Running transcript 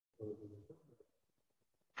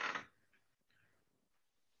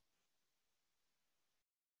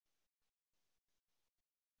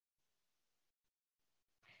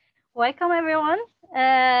Welcome, everyone.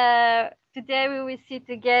 Today we will see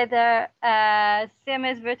together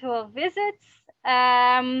CMS Virtual Visits.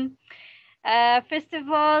 First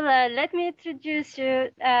of all, let me introduce you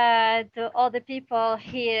to all the people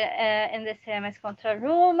here in the CMS control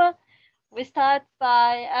room. We start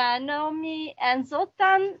by Noemi and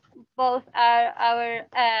Zoltan. Both are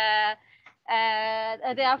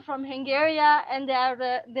they are from Hungary, and they are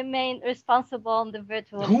the main responsible on the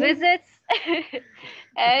virtual visits.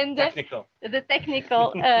 And the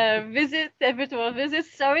technical virtual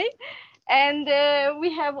visits, sorry. And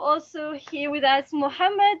we have also here with us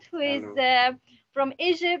Mohamed, who is from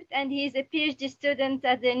Egypt, and he's a PhD student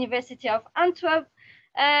at the University of Antwerp,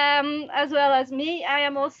 as well as me. I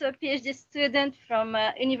am also a PhD student from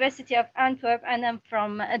University of Antwerp, and I'm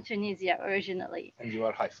from Tunisia originally. And you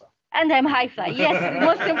are Haifa. And I'm Haifa, yes, the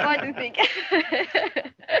most important thing.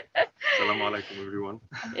 Assalamu alaikum, everyone.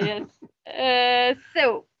 Yes.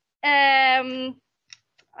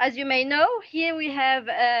 As you may know, here we have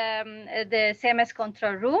the CMS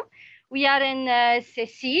control room. We are in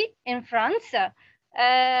Cessy in France.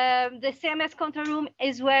 The CMS control room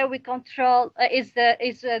is where we control is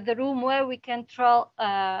the room where we control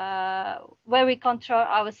our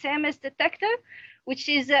CMS detector, which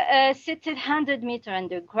is seated 100 meters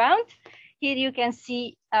underground. Here you can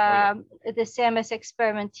see the CMS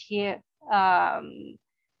experiment here.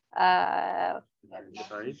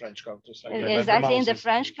 French countryside. Exactly, in the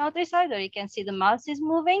French countryside, where you can see the mouse is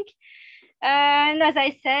moving. And as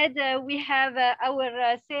I said, we have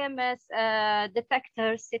our CMS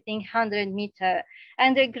detector sitting 100 meters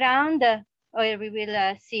underground, where we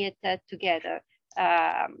will see it together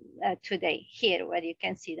today here, where you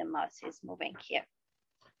can see the mouse is moving here.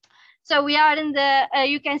 So we are in the,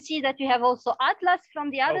 you can see that we have also Atlas from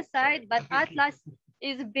the other side, but Atlas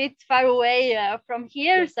is a bit far away from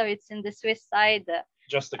here. So it's in the Swiss side.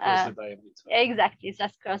 Just across the diameter. Exactly,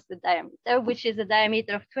 just across the diameter, which is a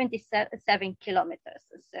diameter of 27 kilometers.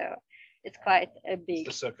 So it's quite a big.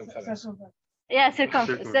 It's the circumference. Yeah,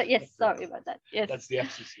 circumference. So, yes, sorry about that. Yes. That's the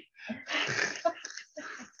FCC.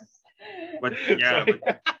 But yeah,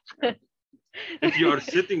 but if you are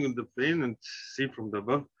sitting in the plane and see from the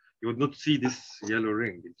above, you would not see this yellow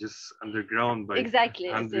ring. It's just underground by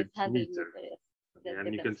 100 meters. Yes.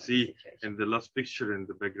 And you can see in the last picture in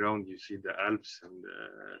the background, you see the Alps and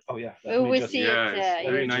oh yeah, we see yeah, it. It's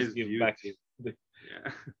very nice view. Back the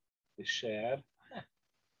share.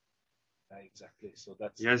 Exactly. So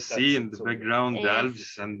that's see in the background the yes.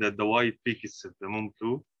 Alps and the white peak is at the Mont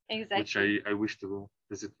Blanc, exactly. which I wish to go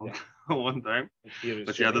visit one time.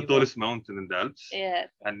 But yeah, the tallest mountain in the Alps. Yeah.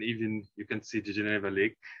 And even you can see the Geneva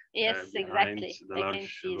Lake. Yes, exactly. The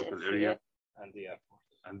large local area. And the airport.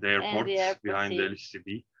 And the airport behind the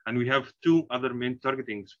LHCb. And we have two other main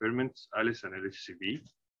targeting experiments, Alice and LHCb,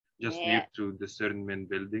 just near to the certain main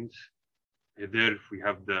buildings. There we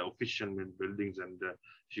have the official main buildings and the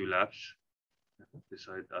few labs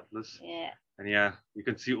beside Atlas. Yeah. And yeah, you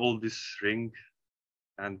can see all this ring.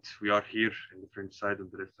 And we are here in the French side,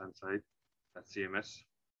 on the left-hand side at CMS.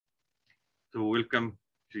 So welcome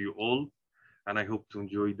to you all. And I hope to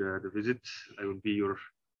enjoy the visit. I will be your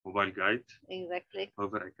mobile guide. Exactly.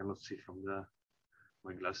 However, I cannot see from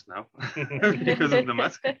my glass now because of the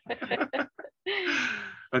mask.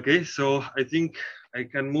 Okay, so I think I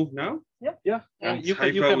can move now. Yeah. You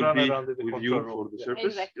can run around with you for the surface.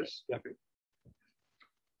 Exactly. Yes. Okay.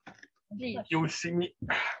 Please. You will see me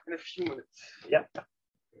in a few minutes. Yeah.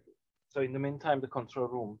 So in the meantime, the control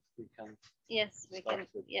room we can. Yes, we can.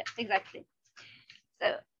 Yeah, exactly.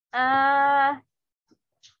 So.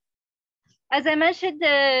 As I mentioned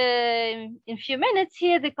in a few minutes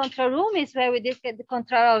here, the control room is where we the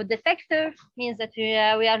control of detector, means that we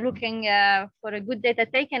are looking for a good data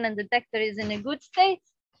taken and the detector is in a good state.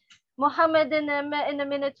 Mohamed in a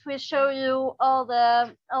minute will show you all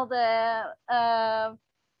the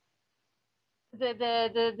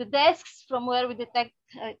desks from where we detect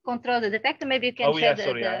control the detector. Maybe you can share the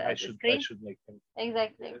screen. I should make them.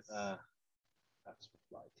 Exactly. That's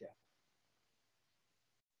right. Yeah.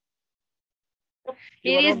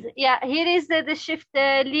 Here is the shift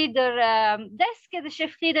leader desk. The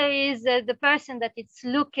shift leader is the person that it's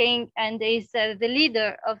looking and is the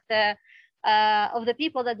leader of the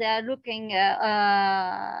people that they are looking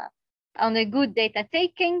on a good data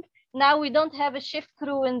taking. Now we don't have a shift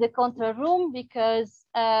crew in the control room because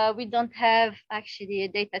we don't have actually a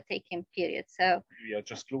data taking period. So we are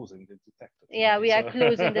just closing the detector. Yeah, we are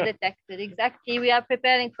closing the detector. Exactly. We are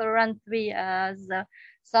preparing for run 3 as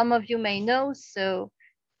some of you may know. So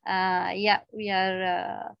yeah, we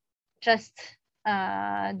are just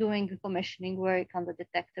doing commissioning work on the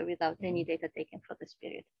detector without any data taken for this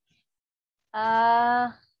period.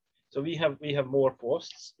 So we have more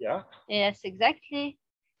posts, yeah? Yes, exactly.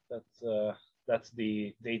 That's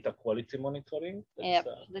the data quality monitoring. Yeah,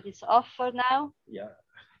 that is off for now. Yeah,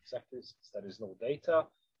 exactly. There is no data.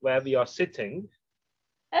 Where we are sitting.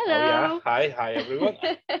 Hello. Oh yeah, hi everyone.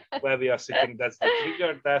 Where we are sitting, that's the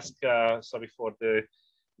trigger desk. Sorry for the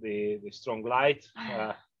strong light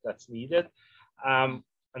that's needed. And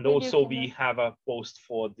also we have a post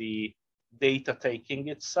for the data taking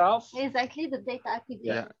itself. Exactly, the data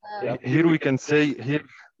acquisition. Yeah. Here we can say here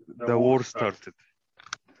the war started.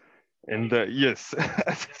 And yes,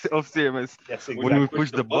 of CMS. Yes, exactly. When we push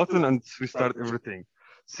the button and we start everything.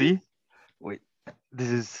 See, wait, this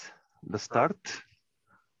is the start.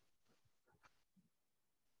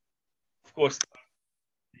 Of course.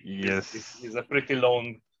 Yes. It's a pretty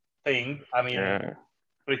long thing. I mean,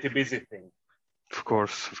 pretty busy thing. Of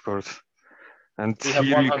course. And we have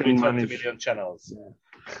here you can 120 manage million channels.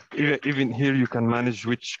 Even here you can manage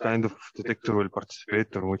which kind of detector will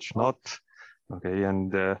participate or which not. Okay,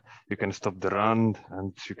 and you can stop the run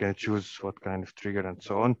and you can choose what kind of trigger and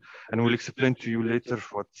so on. And we'll explain to you later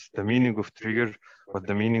what's the meaning of trigger, what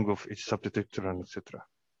the meaning of each subdetector, and etc.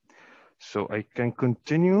 So I can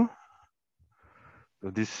continue. So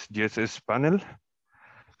this GSS panel,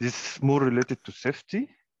 this is more related to safety,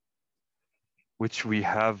 which we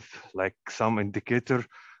have like some indicator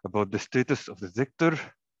about the status of the detector.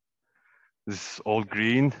 This is all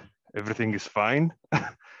green, everything is fine.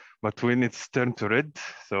 But when it's turned to red,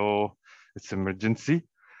 so it's emergency.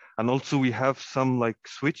 And also we have some like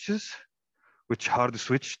switches, which hard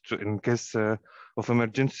switch to, in case of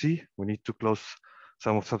emergency. We need to close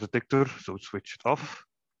some of the detector, so switch it off.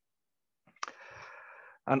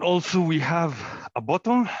 And also we have a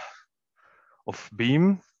button of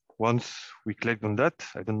beam. Once we click on that,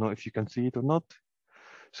 I don't know if you can see it or not.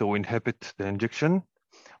 So we inhibit the injection,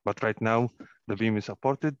 but right now the beam is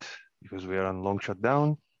supported because we are on long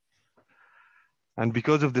shutdown. And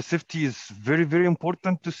because of the safety is very, very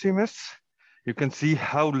important to CMS, you can see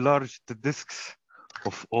how large the disks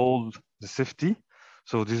of all the safety.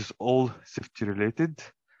 So this is all safety related.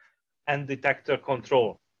 And detector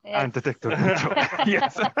control. Yes. And detector control,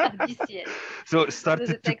 yes. So it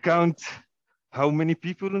started to count how many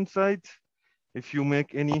people inside. If you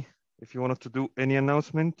wanted to do any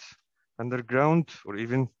announcement underground or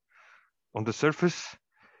even on the surface,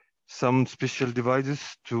 some special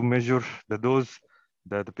devices to measure the dose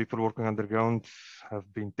that the people working underground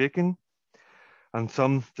have been taken, and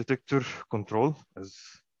some detector control, as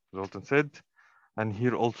Zoltan said, and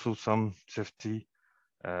here also some safety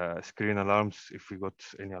screen alarms if we got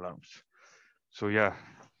any alarms. So yeah,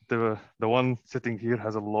 the one sitting here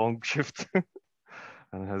has a long shift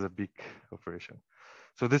and has a big operation.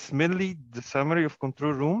 So this is mainly the summary of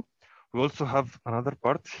control room. We also have another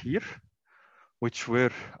part here, which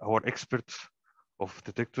where our experts of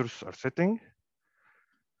detectors are sitting,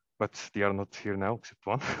 but they are not here now except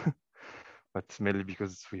one, but mainly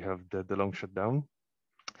because we have the long shutdown.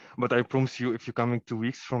 But I promise you, if you're coming 2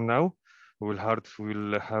 weeks from now, we'll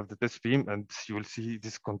have the test beam and you will see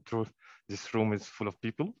this control. This room is full of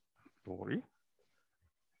people, don't worry.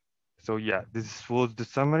 So yeah, this was the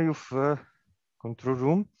summary of control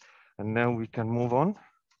room. And now we can move on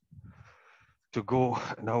to go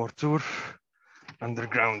on our tour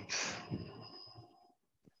underground.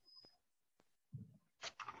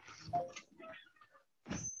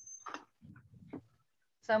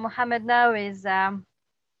 So Mohamed now is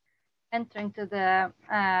entering to the,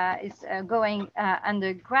 going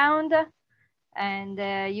underground,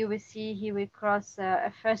 and you will see he will cross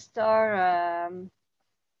a first door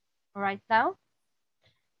right now.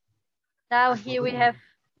 Now here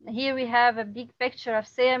we have a big picture of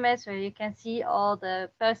CMS where you can see all the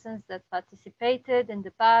persons that participated in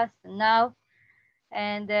the past and now.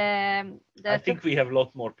 And I think we have a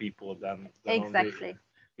lot more people than exactly.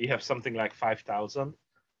 We have something like 5,000.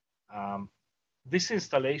 This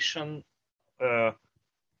installation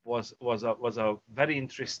was a very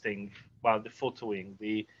interesting. Well, the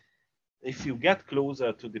photoing. If you get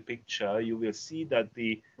closer to the picture, you will see that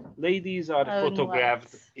the ladies are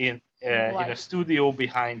photographed in a studio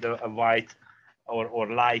behind a white or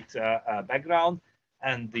light background,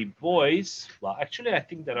 and the boys. Well, actually, I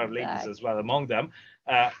think there are ladies as well among them.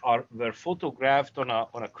 Were photographed on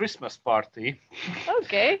a Christmas party.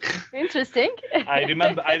 Okay, interesting. I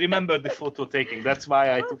remember the photo taking. That's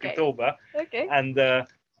why I took it over. Okay. And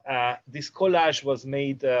this collage was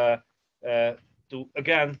made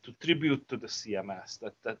again to tribute to the CMS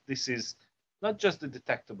that this is not just the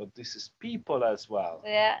detector, but this is people as well.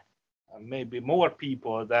 Yeah. And maybe more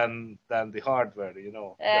people than the hardware, you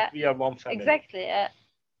know. That we are one family. Exactly. Yeah.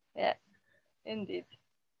 Yeah. Indeed.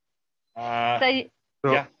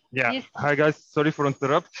 Yeah. Hi guys, sorry for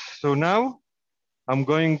interrupt. So now I'm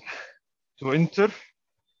going to enter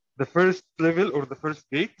the first level or the first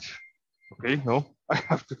gate. Okay, no, I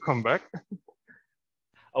have to come back.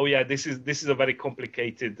 Oh yeah, this is a very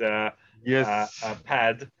complicated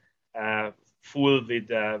pad, full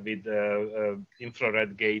with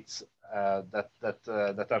infrared gates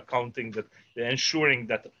that are counting that they're ensuring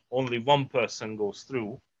that only one person goes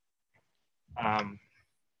through.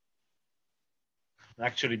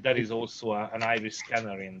 Actually, there is also an iris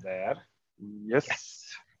scanner in there.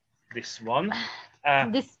 Yes. This one.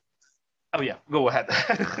 This. Oh yeah, go ahead.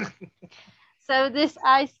 So this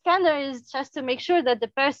eye scanner is just to make sure that the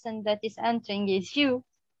person that is entering is you,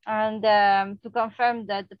 and to confirm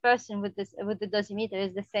that the person with the dosimeter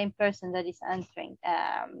is the same person that is entering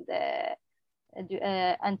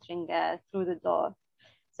through the door.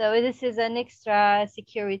 So this is an extra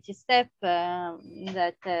security step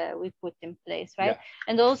that we put in place, right? Yeah.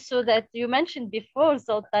 And also that you mentioned before,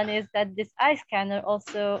 Zoltan, is that this eye scanner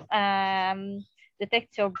also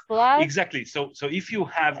detects your blood. Exactly. So if you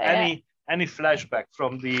have any flashback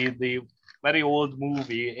from the very old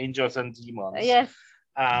movie Angels and Demons, yes,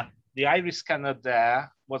 the iris scanner there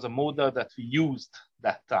was a model that we used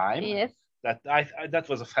that time. Yes. That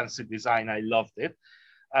was a fancy design. I loved it.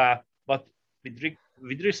 But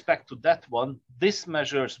with respect to that one, this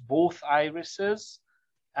measures both irises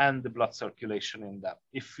and the blood circulation in them.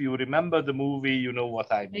 If you remember the movie, you know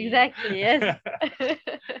what I mean. Exactly, yes.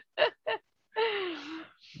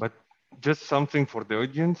 But just something for the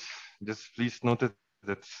audience, just please note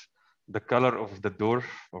that the color of the door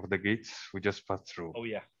of the gates we just passed through. Oh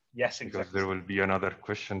yeah, yes, exactly. Because there will be another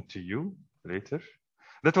question to you later.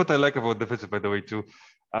 That's what I like about the visit, by the way, to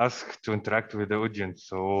ask to interact with the audience.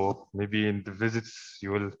 So maybe in the visits,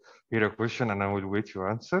 you will hear a question and I will wait your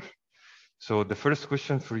answer. So the first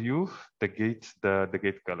question for you, the gate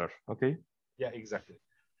color, okay? Yeah, exactly.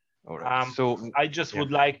 All right. So I just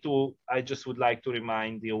would like to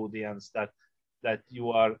remind the audience that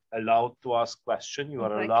you are allowed to ask questions. You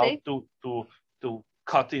are allowed to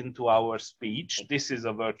cut into our speech. This is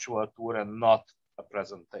a virtual tour and not a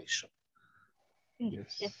presentation.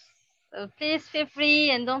 Yes. So please feel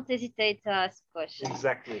free and don't hesitate to ask questions.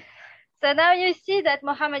 Exactly. So now you see that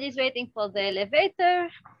Mohamed is waiting for the elevator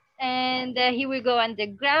and he will go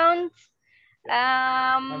underground.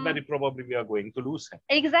 And very probably we are going to lose him.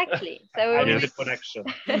 Exactly. So I need the connection.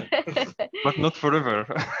 But not forever.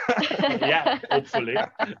 Yeah, hopefully.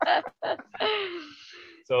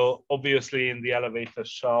 So obviously in the elevator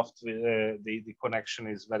shaft, the connection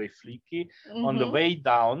is very fleeky. Mm-hmm. On the way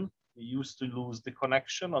down, we used to lose the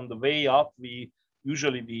connection. On the way up, we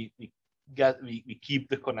usually keep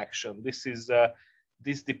the connection.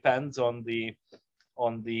 This depends on the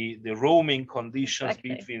roaming conditions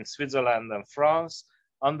between Switzerland and France.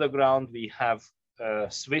 Underground, we have a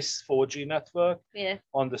Swiss 4G network. Yeah.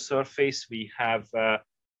 On the surface, we have a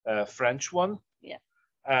French one. Yeah.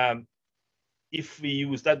 If we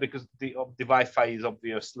use that, because the Wi-Fi is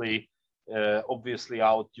obviously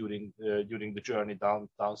out during the journey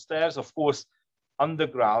downstairs. Of course,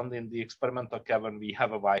 underground in the experimental cavern, we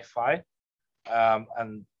have a Wi-Fi,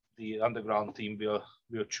 and the underground team will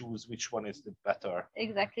choose which one is the better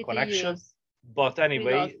connection. But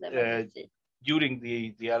anyway, during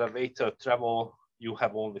the elevator travel, you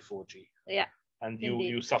have only 4G. Yeah. And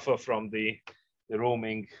you suffer from the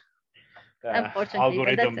roaming unfortunately,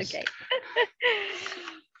 algorithms. But that's okay.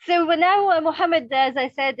 So now Mohamed, as I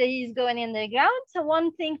said, he's going in the ground. So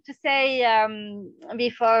one thing to say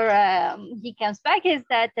before he comes back is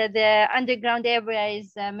that the underground area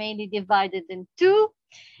is mainly divided in two.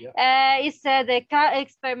 Yeah. It's the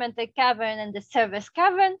experimental cavern and the service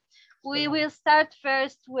cavern. We will start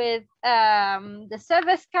first with the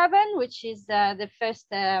service cavern, which is the first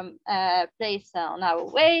place on our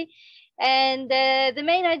way. And the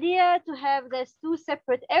main idea to have these two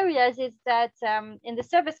separate areas is that in the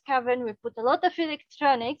service cavern, we put a lot of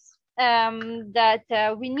electronics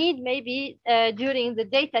that we need maybe during the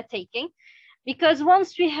data taking, because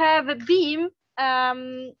once we have a beam,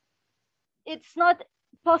 it's not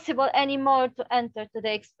possible anymore to enter to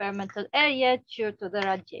the experimental area due to the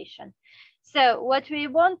radiation. So what we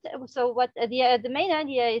want, the main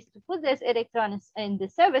idea is to put these electronics in the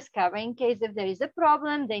service cavern in case if there is a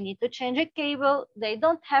problem, they need to change a cable. They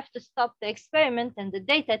don't have to stop the experiment and the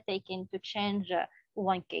data taking to change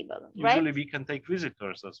one cable. Usually right? We can take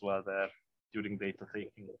visitors as well there. during data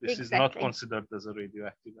taking. This is not considered as a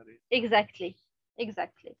radioactive area. Exactly.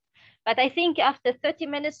 But I think after 30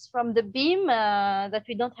 minutes from the beam, that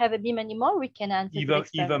we don't have a beam anymore, we can enter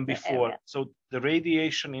even before. area. So the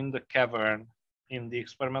radiation in the cavern, in the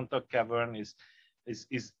experimental cavern, is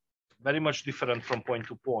very much different from point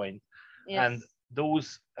to point. Yes. And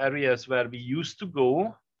those areas where we used to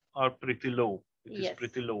go are pretty low. It is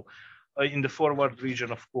pretty low. In the forward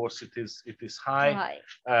region, of course, it is high.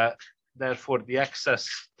 Therefore, the access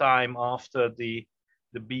time after the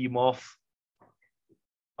beam off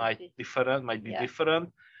might be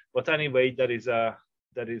different. But anyway, there is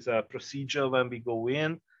a procedure when we go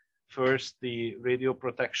in. First, the radio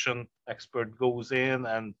protection expert goes in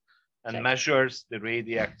and measures the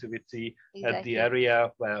radioactivity at the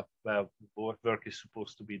area where work is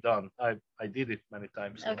supposed to be done. I did it many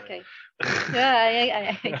times. Okay.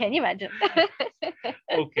 Yeah, I can imagine.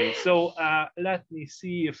 Okay, so let me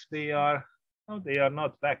see if they are. No, they are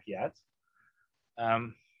not back yet.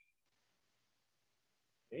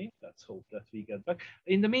 Okay, let's hope that we get back.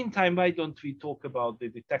 In the meantime, why don't we talk about the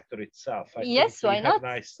detector itself? Yes, why not?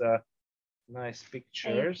 Nice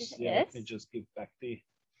pictures. Yeah, let me just give back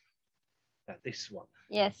this one.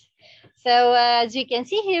 Yes. So as you can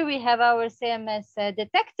see here, we have our CMS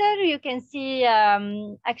detector. You can see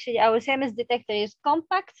actually our CMS detector is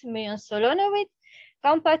compact, muon solenoid.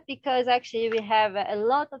 Compact because actually we have a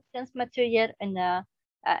lot of dense material, and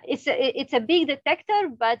it's a big detector,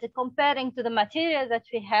 but comparing to the material that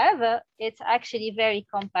we have, it's actually very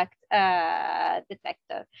compact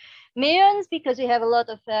detector. Muons, because we have a lot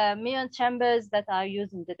of muon chambers that are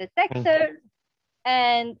used in the detector.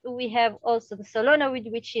 And we have also the solenoid,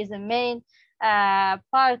 which is the main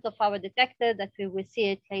part of our detector that we will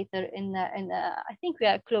see it later in I think we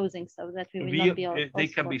are closing so that we will not be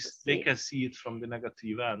they can see it from the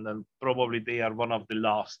negative end, and probably they are one of the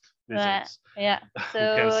last visits. Yeah,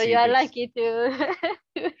 so you are lucky to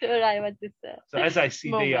arrive at this so as I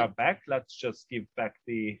see moment. They are back. Let's just give back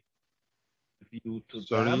the view to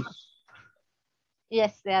them.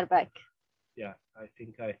 Yes, they are back. Yeah, I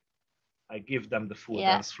think I give them the full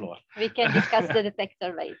dance floor. We can discuss the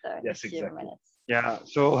detector later. Yes, in a few minutes. Yeah.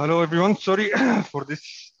 So hello everyone. Sorry for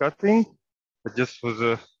this cutting. It just was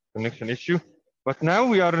a connection issue. But now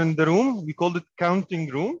we are in the room. We called it counting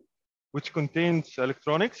room, which contains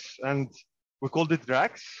electronics, and we called it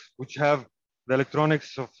racks, which have the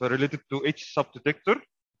electronics related to each subdetector.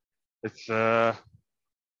 It's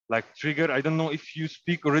like trigger. I don't know if you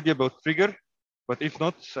speak already about trigger. But if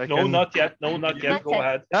not, not yet. No, not yet. Go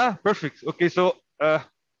ahead. Yeah, perfect. Okay, so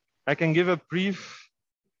I can give a brief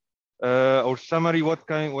or summary. What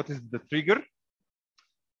is the trigger?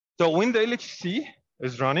 So when the LHC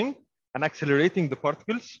is running and accelerating the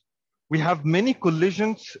particles, we have many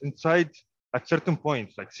collisions inside at certain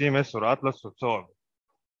points, like CMS or Atlas or so on.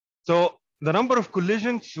 So the number of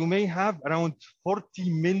collisions, you may have around 40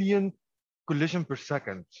 million collisions per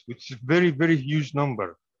second, which is a very, very huge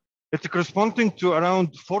number. It's corresponding to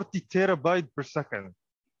around 40 terabytes per second.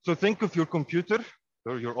 So think of your computer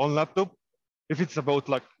or your own laptop. If it's about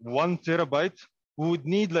like 1 terabyte, we would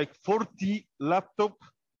need like 40 laptops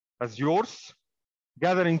as yours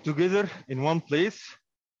gathering together in one place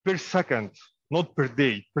per second, not per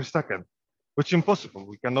day, per second, which is impossible.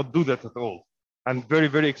 We cannot do that at all, and very,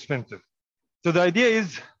 very expensive. So the idea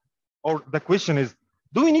is, or the question is,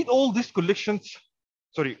 do we need all these collisions?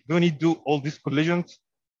 Sorry, do we need to do all these collisions?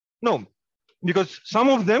 No, because some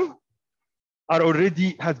of them are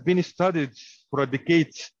already has been studied for a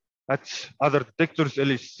decade at other detectors,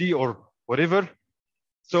 LHC or whatever.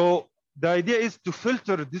 So the idea is to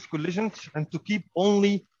filter these collisions and to keep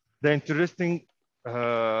only the interesting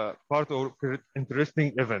part or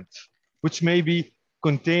interesting events, which maybe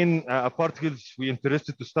contain particles we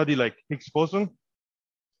interested to study, like Higgs boson.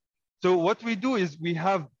 So what we do is we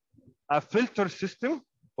have a filter system,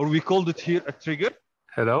 or we called it here a trigger.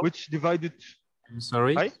 Hello. Which divided. I'm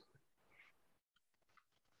sorry.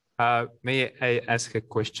 Hi. May I ask a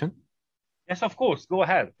question? Yes, of course. Go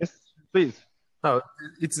ahead. Yes, please. No,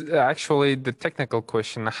 it's actually the technical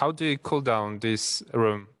question. How do you cool down this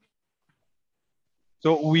room?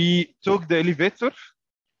 So we took the elevator.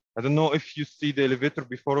 I don't know if you see the elevator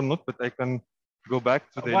before or not, but I can go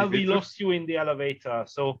back to the elevator. We lost you in the elevator.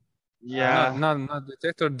 So yeah. No,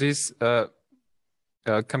 detector. This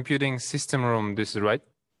computing system room. This is right.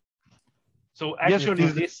 So actually,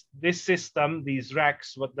 yes, this system, these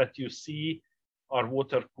racks, that you see, are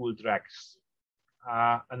water-cooled racks,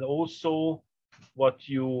 and also what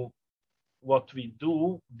we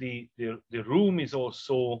do, the room is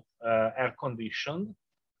also air-conditioned.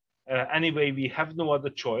 Anyway, we have no other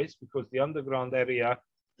choice because the underground area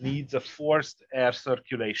needs a forced air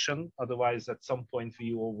circulation. Otherwise, at some point,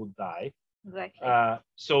 VO would die. Exactly.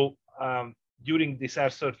 So during this air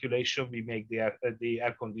circulation, we make the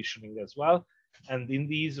air conditioning as well. And in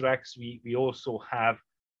these racks, we also have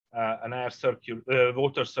an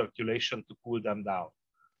water circulation to cool them down.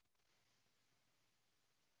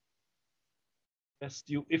 Yes,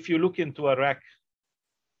 if you look into a rack,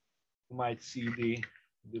 you might see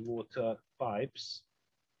the water pipes.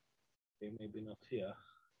 Okay, maybe not here.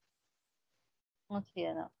 Not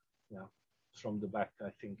here, no. Yeah, from the back,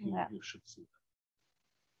 I think you should see.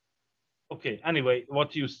 Okay. Anyway,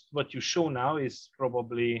 what you show now is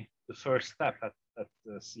probably the first step at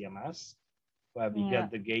the CMS, where we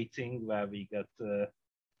get the gating, where we get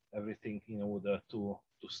everything in order to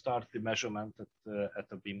start the measurement at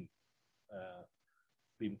the beam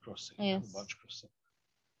crossing, bunch crossing.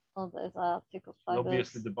 All those are optical fibers.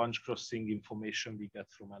 Obviously, the bunch crossing information we get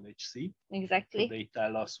from LHC. Exactly. So they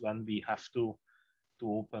tell us when we have to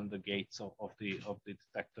open the gates of the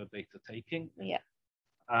detector data taking. Yeah.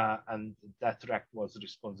 And that rack was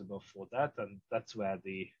responsible for that, and that's where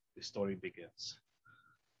the story begins.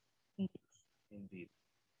 Indeed.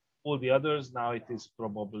 All the others, now it is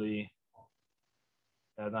probably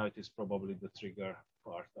the trigger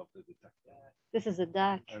part of the detector. This is a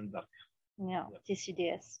DAC. And DAC. Yeah,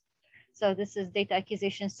 TCDS. So this is data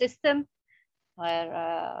acquisition system,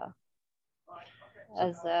 where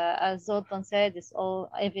as Zoltan said,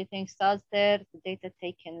 everything starts there, the data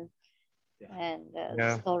taken, and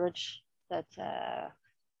the storage that.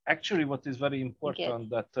 Actually, what is very important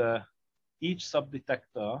that each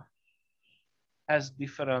subdetector has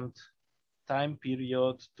different time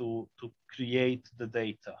period to create the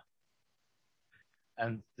data.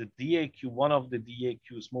 And the DAQ, one of the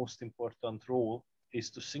DAQ's most important role is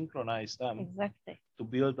to synchronize them. Exactly. To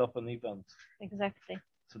build up an event. Exactly.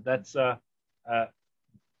 So that's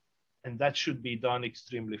and that should be done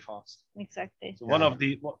extremely fast. Exactly. So one of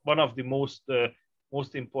the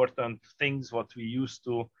most important things what we used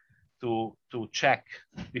to check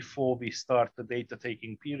before we start the data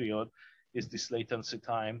taking period is this latency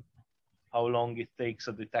time, how long it takes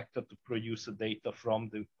a detector to produce the data from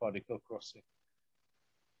the particle crossing.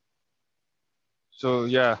 So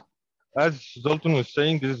yeah, as Zoltan was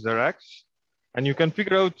saying, this is the racks, and you can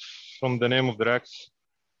figure out from the name of the racks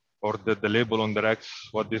or the label on the racks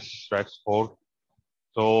what this rack's for.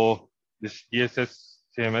 So this DSS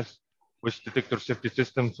CMS, which detector safety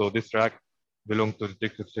system. So this rack belongs to the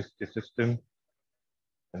detector safety system,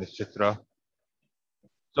 and etc.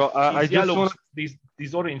 So I just want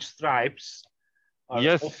these orange stripes are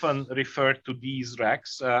often referred to these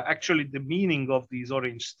racks. Actually, the meaning of these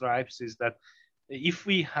orange stripes is that if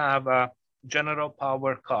we have a general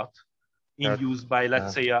power cut induced by,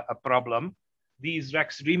 let's say, a problem, these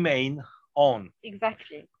racks remain on.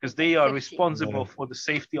 Exactly. Because they are responsible for the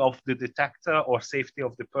safety of the detector or safety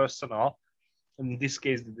of the personnel. In this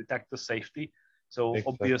case, the detector safety. So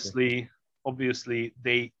obviously,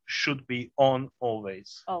 they should be on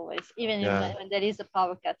always. Always, even when there is a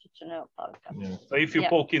power cut, a general power cut. Yeah. So if you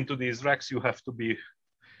poke into these racks, you have to be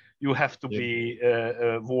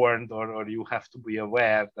warned, or you have to be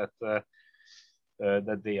aware that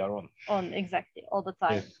that they are on. On, exactly, all the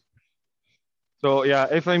time. Yes. So yeah,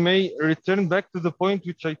 if I may return back to the point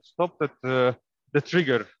which I stopped at the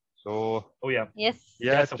trigger. So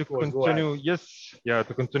yes, to continue.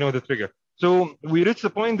 To continue the trigger. So we reached the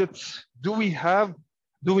point that do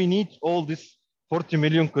we need all this 40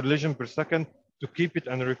 million collision per second to keep it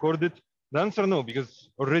and record it? The answer no, because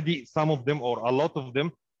already some of them or a lot of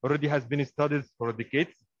them already has been studied for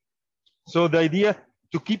decades. So the idea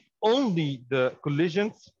to keep only the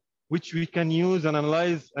collisions which we can use and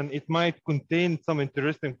analyze, and it might contain some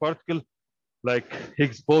interesting particle like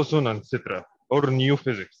Higgs boson, etc., or new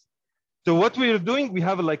physics. So what we are doing, we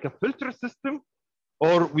have like a filter system,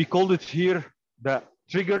 or we call it here the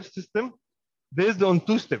trigger system, based on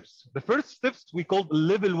two steps. The first steps we call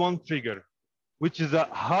level 1 trigger, which is a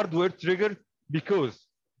hardware trigger, because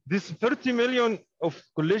this 30 million of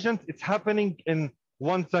collisions, it's happening in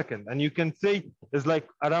 1 second. And you can say it's like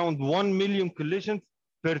around 1 million collisions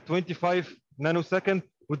per 25 nanosecond,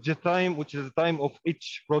 which is the time of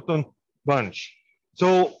each proton bunch.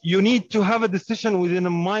 So you need to have a decision within a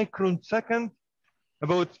microsecond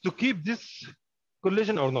about to keep this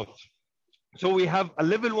collision or not. So we have a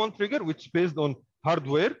level 1 trigger, which is based on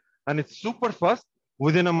hardware, and it's super fast.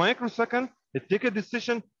 Within a microsecond, it takes a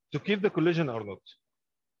decision to keep the collision or not.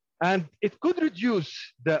 And it could reduce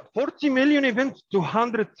the 40 million events to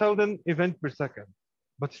 100,000 events per second.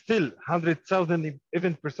 But still, 100,000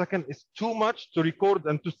 events per second is too much to record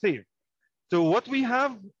and to save. So what we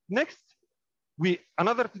have next,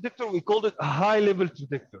 another detector, we called it a high-level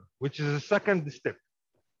detector, which is the second step,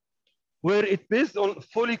 where it based on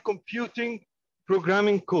fully computing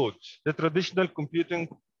programming code, the traditional computing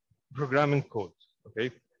programming code,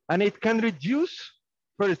 okay? And it can reduce,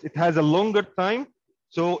 first, it has a longer time,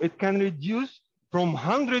 so it can reduce from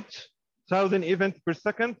 100,000 events per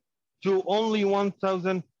second to only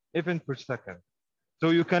 1,000 events per second. So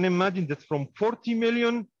you can imagine that from 40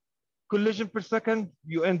 million collision per second,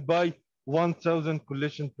 you end by 1,000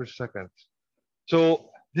 collision per second. So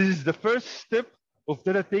this is the first step of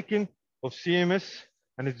data taking of CMS,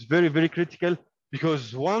 and it's very, very critical,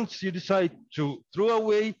 because once you decide to throw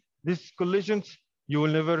away these collisions, you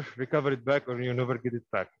will never recover it back, or you never get it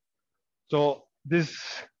back. So this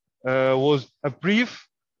was a brief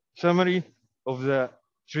summary of the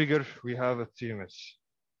trigger we have at CMS.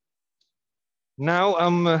 Now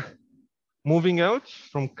I'm moving out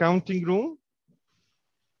from counting room,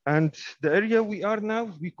 and the area we are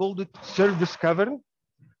now, we called it service cavern,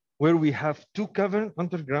 where we have two caverns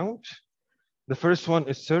underground. The first one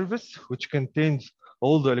is service, which contains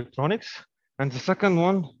all the electronics, and the second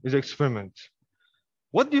one is experiment.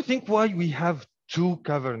 What do you think why we have two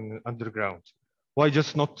caverns underground? Why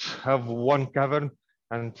just not have one cavern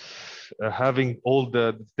and having all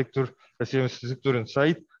the detector, the CMS detector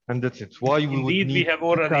inside, and that's it? Why we would need we have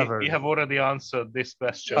already answered this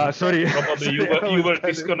question. Sorry. Probably you were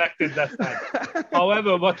disconnected that time.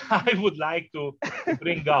 However, what I would like to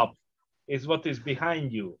bring up is what is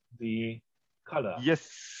behind you, the color.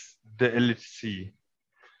 Yes, the LHC.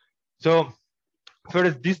 So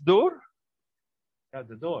first, this door. Yeah,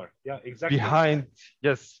 the door. Yeah, exactly.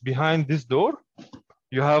 Behind this door,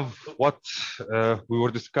 you have what we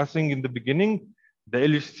were discussing in the beginning, the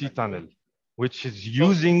LHC tunnel, which is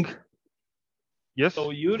using. Yes.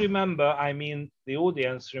 So you remember? I mean, the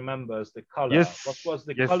audience remembers the color. Yes. What was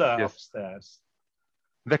the color upstairs?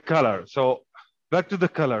 The color. So back to the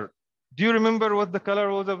color. Do you remember what the color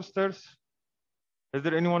was upstairs? Is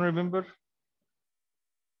there anyone remember?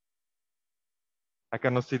 I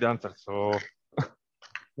cannot see the answer, so.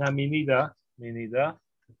 No, me neither. Me neither.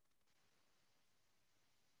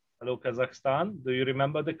 Hello, Kazakhstan. Do you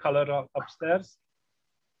remember the color upstairs?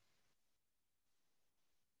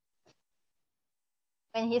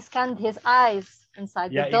 When he scanned his eyes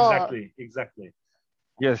inside the door. Yeah, exactly.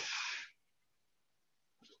 Yes.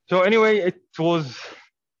 So anyway, it was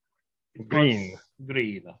green.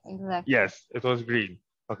 Green. Exactly. Yes, it was green.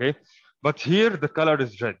 Okay. But here the color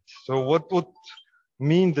is red. So what would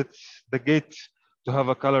mean that the gate to have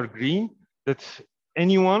a color green, that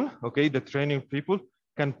anyone, okay, the training people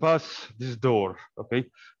can pass this door, okay?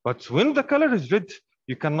 But when the color is red,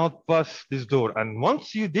 you cannot pass this door. And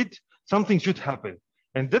once you did, something should happen.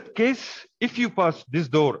 In that case, if you pass this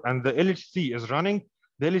door and the LHC is running,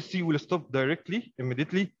 the LHC will stop directly,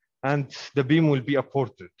 immediately, and the beam will be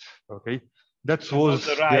aborted, okay? That was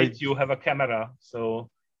on the right, you have a camera.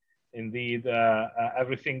 So indeed,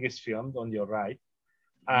 everything is filmed on your right.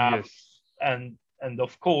 Yes. And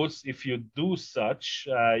of course, if you do such,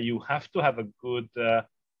 you have to have a good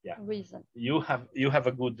reason. You have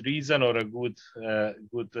a good reason or a good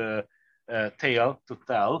tale to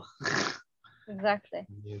tell. Exactly.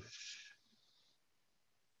 Yes.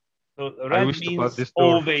 So red means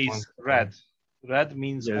always red. Red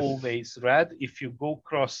means always red. If you go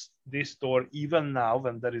across this door, even now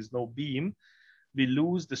when there is no beam, we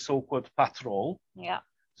lose the so-called patrol. Yeah.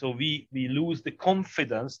 So we lose the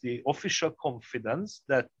confidence, the official confidence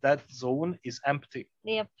that that zone is empty.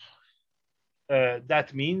 Yep.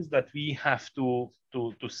 That means that we have to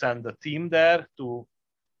send a team there to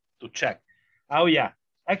check. Oh yeah,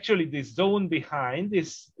 actually this zone behind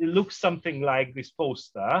this, it looks something like this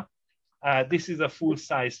poster. This is a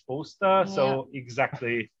full-size poster, so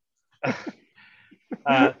exactly.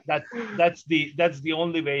 That's the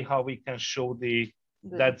only way how we can show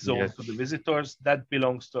that zone to the visitors. That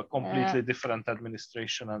belongs to a completely different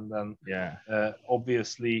administration, and then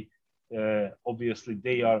obviously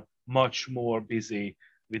they are much more busy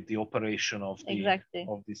with the operation of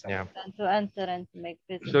this. And to enter and to make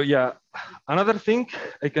visits. So yeah, another thing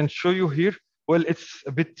I can show you here. Well, it's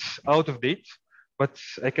a bit out of date, but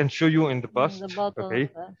I can show you in the past. Okay.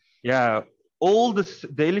 Yeah, all the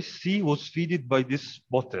LHC was fed by this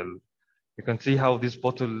bottle. You can see how this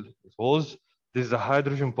bottle was. This is a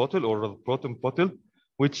hydrogen bottle or a proton bottle,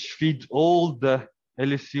 which feeds all the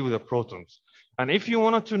LHC with the protons. And if you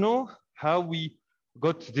wanted to know how we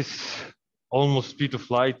got this almost speed of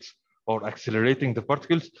light or accelerating the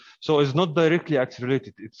particles, so it's not directly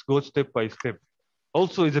accelerated. It's goes step by step.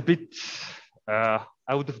 Also, it's a bit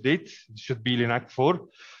out of date. It should be LINAC 4,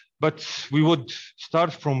 but we would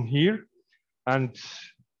start from here. and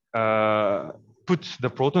put the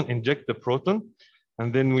proton, inject the proton.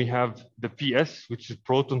 And then we have the PS, which is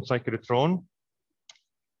proton cyclotron.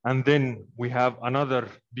 And then we have another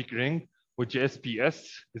big ring, which is SPS,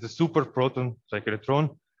 is a super proton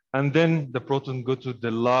cyclotron. And then the proton go to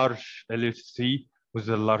the large LHC with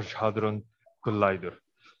the Large Hadron Collider.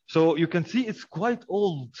 So you can see it's quite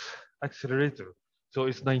old accelerator. So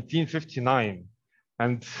it's 1959.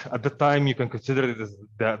 And at the time, you can consider it as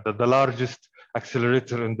the largest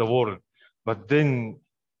accelerator in the world. But then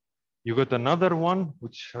you got another one,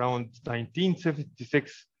 which around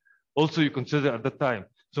 1976, also you consider at the time.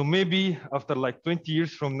 So maybe after like 20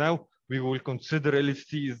 years from now, we will consider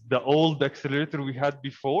LHC as the old accelerator we had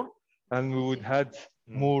before, and we would have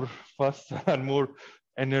more fast and more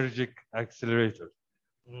energetic accelerator.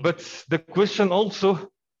 But the question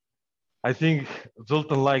also, I think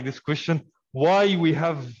Zoltan liked this question, why we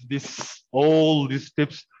have all these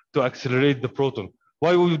steps to accelerate the proton?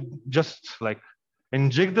 Why we just like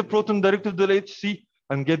inject the proton direct to the LHC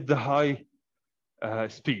and get the high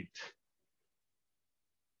speed?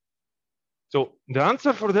 So the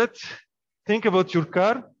answer for that, think about your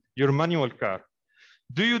car, your manual car.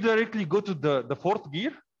 Do you directly go to the fourth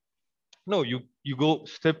gear? No, you go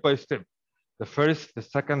step by step. The first, the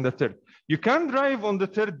second, the third. You can drive on the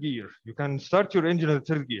third gear. You can start your engine in the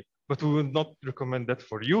third gear, but we will not recommend that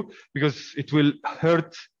for you because it will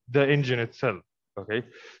hurt the engine itself. Okay.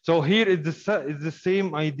 So here is the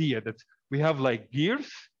same idea that we have like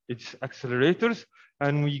gears, it's accelerators,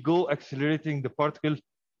 and we go accelerating the particle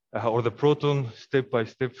or the proton step by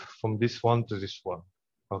step from this one to this one.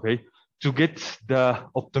 Okay. To get the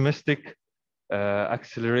optimistic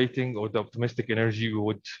accelerating or the optimistic energy we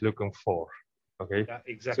would looking for. Okay. Yeah,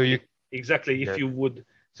 exactly. So exactly. If yeah. you would,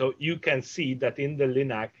 so you can see that in the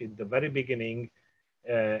LINAC, in the very beginning,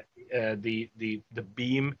 the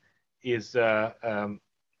beam is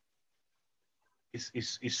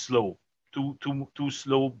slow, too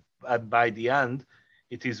slow, and by the end,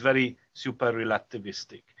 it is very super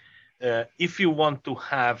relativistic. If you want to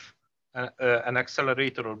have an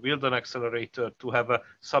accelerator or build an accelerator to have a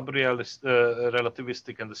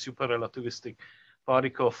sub-relativistic and a super relativistic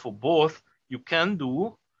particle for both, you can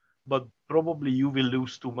do, but probably you will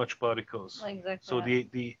lose too much particles. Exactly. So the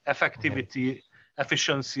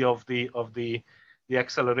efficiency of the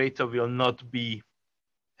accelerator will not be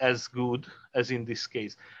as good as in this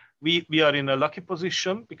case. We are in a lucky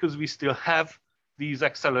position because we still have these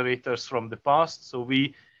accelerators from the past. So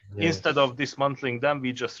we, instead of dismantling them,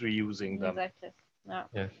 we just reusing them. Exactly. Yeah.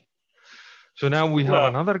 Yes. So now we have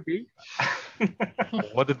another gauge.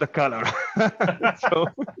 What is the color? So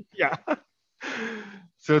yeah.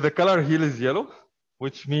 So the color here is yellow,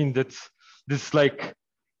 which means that this like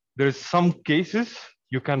there's some cases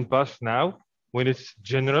you can pass now when it's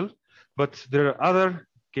general, but there are other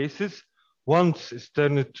cases once it's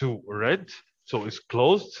turned to red, so it's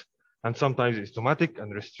closed, and sometimes it's automatic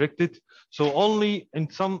and restricted. So only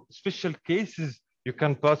in some special cases you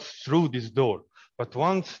can pass through this door. But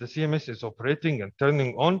once the CMS is operating and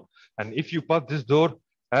turning on, and if you pass this door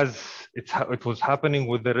as it was happening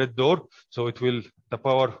with the red door, so the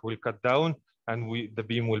power will cut down and the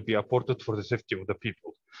beam will be aborted for the safety of the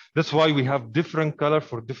people. That's why we have different color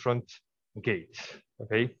for different gates.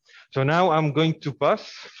 Okay. So now I'm going to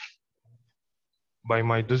pass by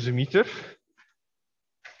my dosimeter.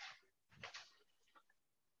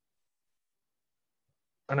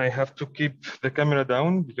 And I have to keep the camera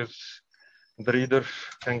down because the reader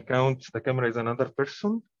can count the camera is another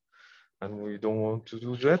person, and we don't want to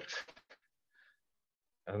do that.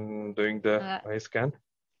 I'm doing the eye scan.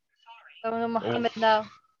 So Mohamed now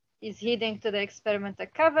is heading to the experimental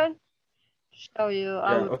cavern. Show you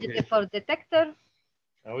our beautiful detector.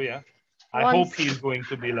 Oh yeah. I hope he's going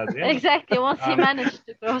to be Lazim. Exactly, once he managed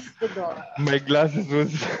to cross the door. My glasses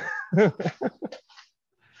was...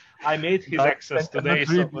 I made his access today,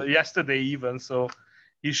 so yesterday even, so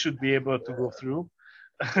he should be able to go through.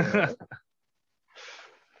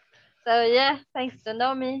 So yeah, thanks to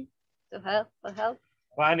Noemi for help.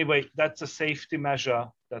 Well, anyway, that's a safety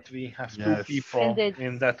measure that we have two people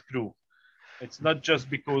in that crew. It's not just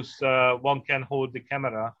because one can hold the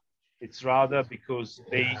camera, it's rather because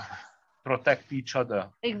they protect each other.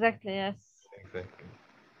 Exactly, yes. Exactly.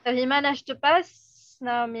 So he managed to pass.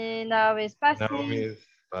 Noemi now is passing. Noemi is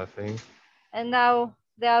passing. And now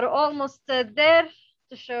they are almost there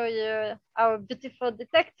to show you our beautiful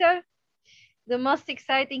detector. The most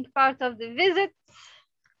exciting part of the visit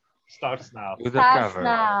starts now. Starts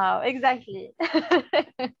now, exactly.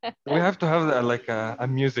 We have to have like a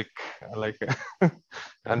music, like well,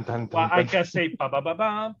 I can say ba ba ba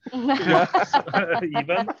ba.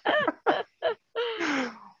 Even.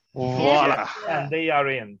 Voila. And they are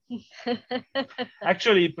in.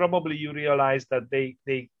 Actually, probably you realize that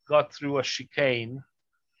they got through a chicane.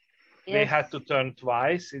 They had to turn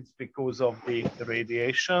twice. It's because of the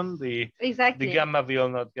radiation. The gamma will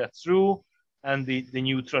not get through, and the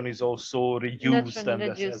neutron is also reduced,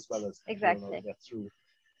 as well as will not get through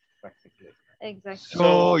practically. Exactly.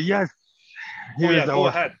 So yes, here is go our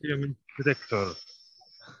ahead. detector.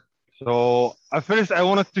 So at first I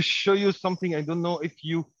wanted to show you something. I don't know if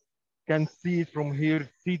you can see it from here.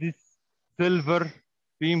 See this silver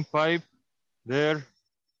beam pipe there?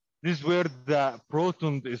 This is where the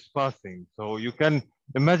proton is passing. So you can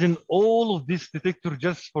imagine all of this detector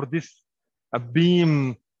just for this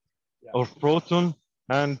beam of proton,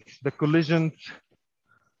 and the collision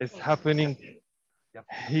is happening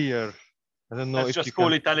here. I don't know Let's if just you call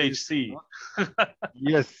can it LHC.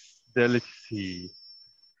 Yes, the LHC.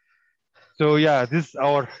 So yeah, this is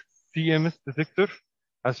our CMS detector.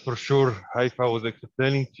 As for sure, Haifa was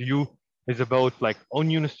explaining to you, is about like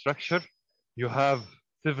onion structure. You have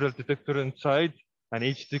several detectors inside, and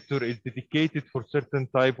each detector is dedicated for certain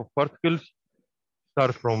type of particles.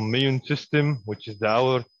 Start from muon system, which is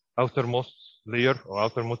the outermost layer or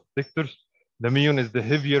outermost detectors. The muon is the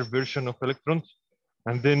heavier version of electrons.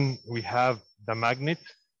 And then we have the magnet,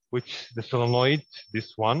 which the solenoid,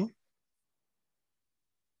 this one.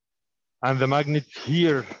 And the magnet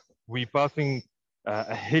here, we passing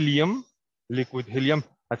a helium, liquid helium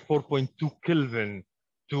at 4.2 Kelvin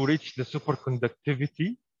to reach the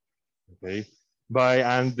superconductivity, okay,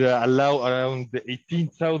 and allow around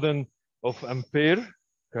 18,000 of ampere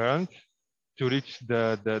current to reach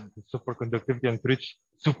the superconductivity and to reach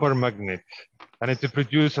supermagnet, and it will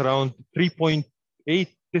produce around 3.8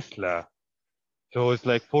 Tesla. So it's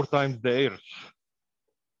like 4 times the Earth.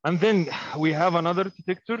 And then we have another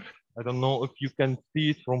detector. I don't know if you can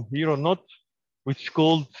see it from here or not, which is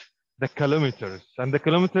called the calometers. And the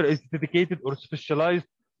calometer is dedicated or specialized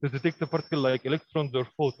to detect a particle like electrons or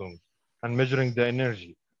photons and measuring the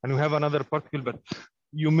energy. And we have another particle, but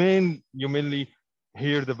you mainly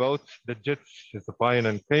heard about the jets, the pion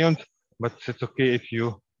and kaons, but it's okay if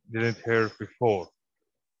you didn't hear before.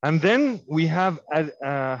 And then we have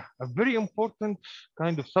a very important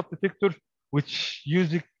kind of subdetector, which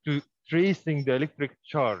uses to tracing the electric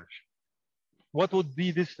charge. What would be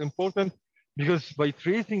this important? Because by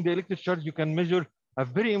tracing the electric charge, you can measure a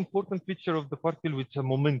very important feature of the particle, which is a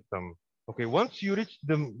momentum. Okay, once you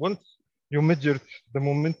measured the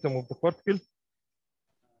momentum of the particle,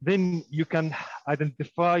 then you can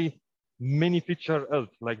identify many features else,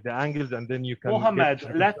 like the angles, and then you can. Mohamed,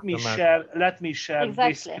 let me share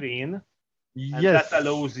this screen. Yes. And that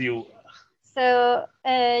allows you. So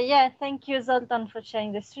yeah, thank you, Zoltan, for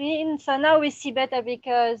sharing the screen. So now we see better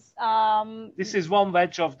because this is one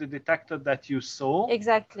wedge of the detector that you saw.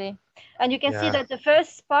 Exactly. And you can see that the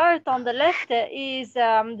first part on the left is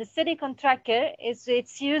the silicon tracker.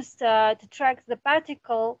 It's used to track the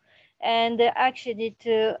particle and actually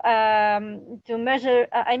to measure.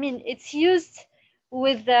 I mean, it's used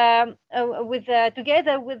with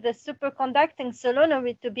together with the superconducting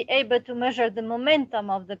solenoid to be able to measure the momentum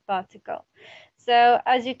of the particle. So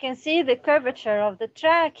as you can see, the curvature of the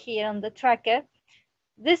track here on the tracker,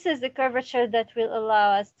 this is the curvature that will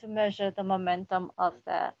allow us to measure the momentum of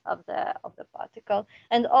the particle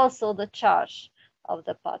and also the charge of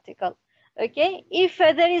the particle. Okay, if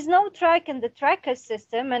there is no track in the tracker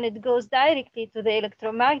system and it goes directly to the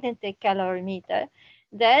electromagnetic calorimeter,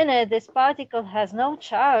 then this particle has no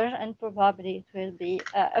charge and probably it will be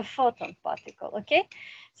a photon particle. Okay,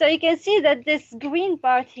 so you can see that this green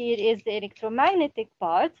part here is the electromagnetic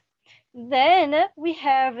part. Then we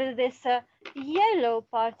have this yellow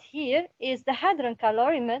part here is the hadron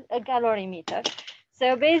calorimeter.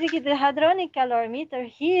 So basically the hadronic calorimeter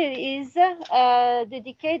here is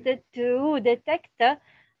dedicated to detect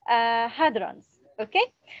hadrons.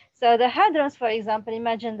 Okay, so the hadrons, for example,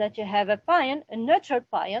 imagine that you have a pion, a neutral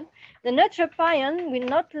pion. The neutral pion will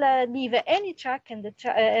not leave any track in the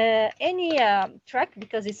track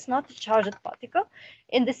because it's not a charged particle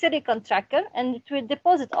in the silicon tracker, and it will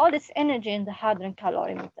deposit all its energy in the hadron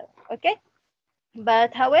calorimeter. Okay,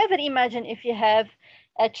 but however, imagine if you have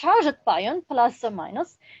a charged pion, plus or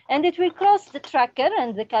minus, and it will cross the tracker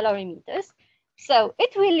and the calorimeters. So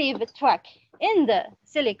it will leave a track in the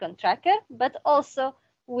silicon tracker, but also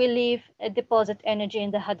will leave a deposit energy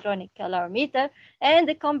in the hadronic calorimeter, and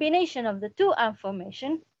the combination of the two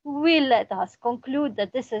information will let us conclude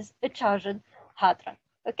that this is a charged hadron.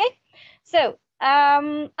 Okay, so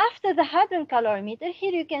after the hadron calorimeter,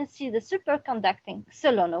 here you can see the superconducting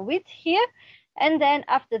solenoid here. And then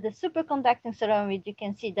after the superconducting solenoid, you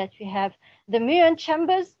can see that we have the muon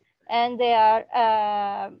chambers and they are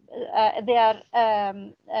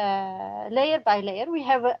layer by layer. We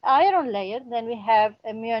have an iron layer, then we have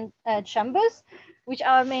muon chambers, which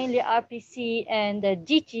are mainly RPC and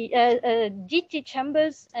DT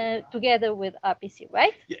chambers together with RPC,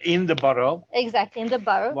 right? In the burrow. Exactly, in the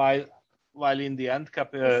burrow. While in the end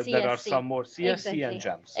cap, there are some more CSC and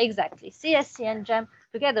gems. Exactly, CSC and gem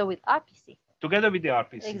together with RPC. Together with the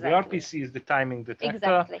RPC. Exactly. The RPC is the timing detector.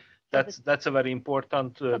 Exactly. That's a very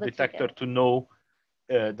important detector to know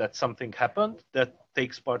that something happened. That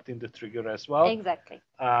takes part in the trigger as well. Exactly.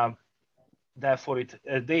 Therefore,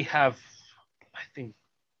 they have, I think,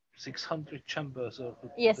 600 chambers. Or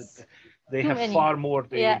yes. They have many. far more.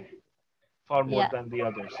 Far more Yeah. than the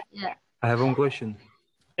others. Yeah. I have one question.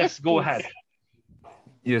 Yes, go please. ahead.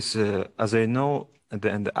 Yes, as I know,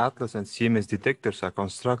 the Atlas and CMS detectors are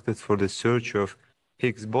constructed for the search of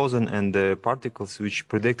Higgs boson and the particles which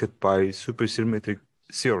predicted by supersymmetric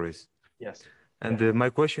theories. Yes. And my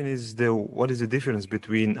question is, what is the difference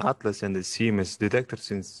between Atlas and the CMS detectors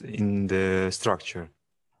in the structure?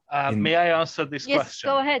 May I answer this question? Yes,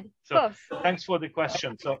 go ahead. So, thanks for the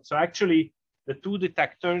question. So actually, the two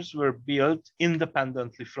detectors were built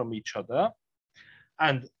independently from each other,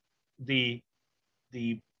 and the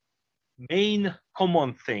main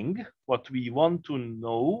common thing, what we want to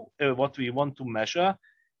know, what we want to measure,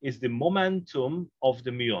 is the momentum of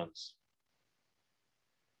the muons.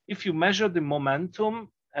 If you measure the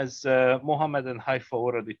momentum, as Mohamed and Haifa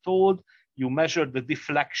already told, you measure the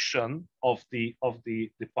deflection of the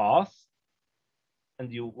path,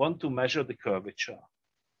 and you want to measure the curvature.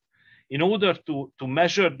 In order to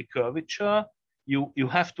measure the curvature, you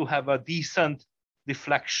have to have a decent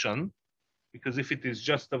deflection, because if it is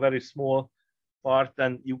just a very small part,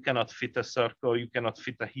 then you cannot fit a circle, you cannot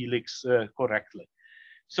fit a helix correctly.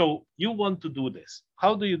 So you want to do this.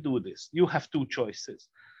 How do you do this? You have two choices.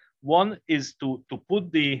 One is to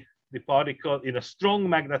put the particle in a strong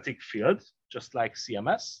magnetic field, just like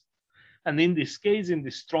CMS. And in this case, in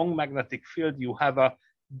the strong magnetic field, you have a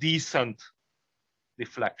decent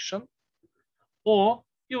deflection. Or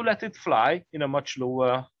you let it fly in a much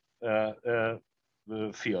lower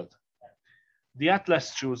field. The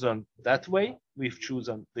Atlas chosen that way, we've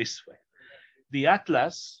chosen this way. The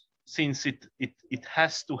Atlas, since it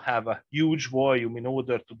has to have a huge volume in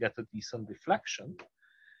order to get a decent deflection,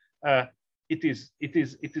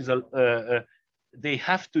 they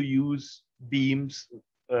have to use beams,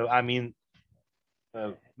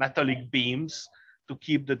 metallic beams, to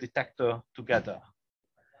keep the detector together.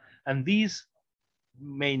 And these,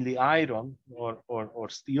 mainly iron or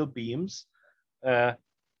steel beams,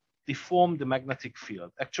 deform the magnetic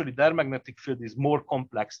field. Actually, their magnetic field is more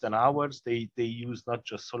complex than ours. They use not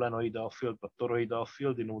just solenoidal field, but toroidal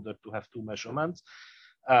field in order to have two measurements.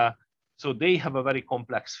 So they have a very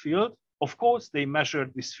complex field. Of course, they measure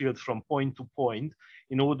this field from point to point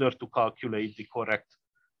in order to calculate the correct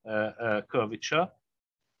curvature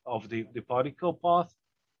of the particle path.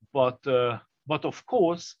 But of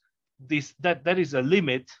course, there is a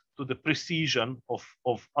limit to the precision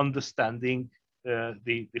of understanding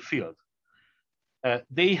the field.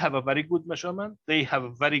 They have a very good measurement. They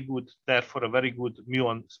have therefore a very good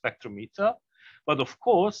muon spectrometer. But of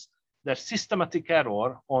course, their systematic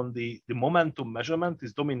error on the momentum measurement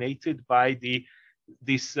is dominated by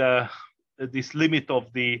this limit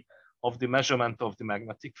of the measurement of the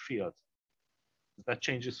magnetic field. That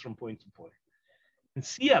changes from point to point. In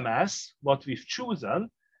CMS, what we've chosen,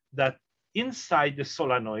 that inside the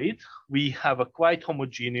solenoid, we have a quite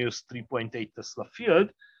homogeneous 3.8 Tesla field.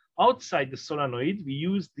 Outside the solenoid, we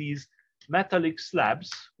use these metallic slabs,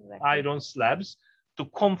 iron slabs, to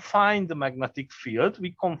confine the magnetic field.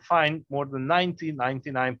 We confine more than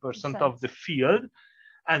 99% of the field.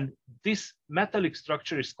 And this metallic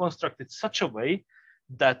structure is constructed such a way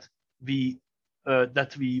that we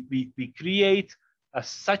create a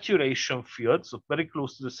saturation field, so very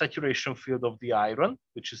close to the saturation field of the iron,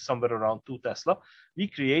 which is somewhere around 2 Tesla. We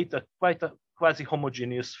create quite a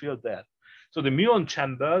quasi-homogeneous field there. So the muon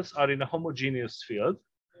chambers are in a homogeneous field.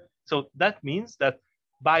 So that means that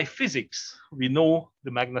by physics, we know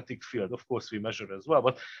the magnetic field. Of course, we measure as well,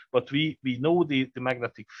 but we know the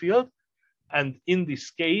magnetic field. And in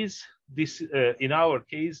this case, in our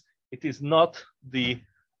case, it is not the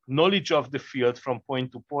knowledge of the field from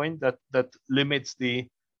point to point that limits the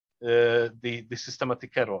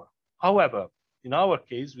systematic error. However, in our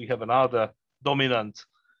case, we have another dominant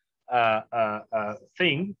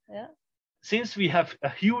thing. Yeah. Since we have a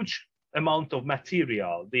huge amount of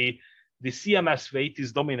material, the CMS weight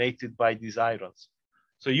is dominated by these irons.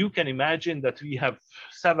 So you can imagine that we have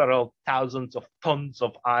several thousands of tons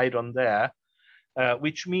of iron there.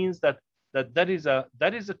 which means that there is a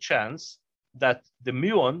chance that the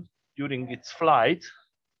muon during its flight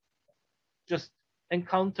just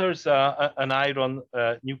encounters an iron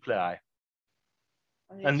nuclei.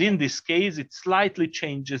 And in this case, it slightly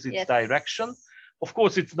changes its direction. Of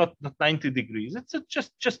course, it's not 90 degrees. It's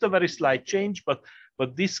just a very slight change, but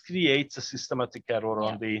this creates a systematic error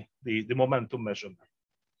on the momentum measurement.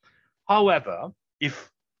 However,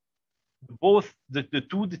 if both the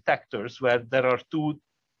two detectors where there are two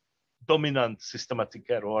dominant systematic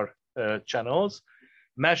error channels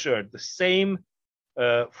measure the same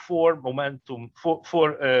momentum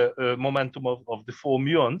of the 4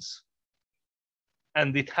 muons,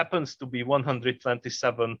 and it happens to be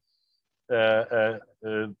 127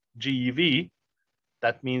 GeV,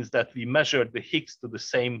 that means that we measured the Higgs to the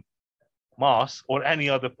same mass or any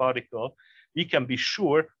other particle, we can be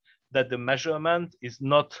sure that the measurement is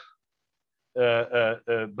not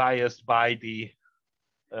biased by the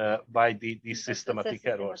systematic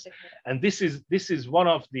errors. And this is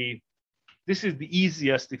the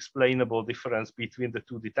easiest explainable difference between the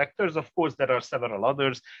two detectors. Of course, there are several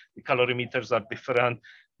others. The calorimeters are different.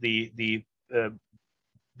 The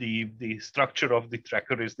structure of the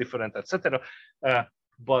tracker is different, etc.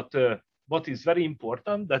 But what is very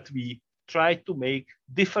important that we try to make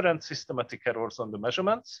different systematic errors on the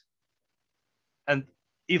measurements. And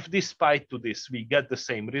if despite to this we get the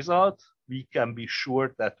same result, we can be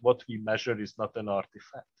sure that what we measure is not an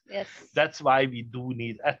artifact. Yes. That's why we do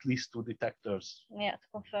need at least 2 detectors. Yeah, to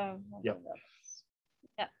confirm. Yeah.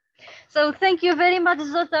 Yeah. So thank you very much,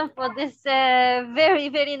 Zoltan, for this very,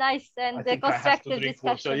 very nice and constructive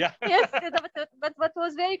discussion. Water, yeah. Yes, but what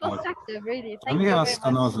was very constructive, really. Thank you. Can we ask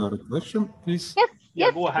another question, please? Yes, yeah,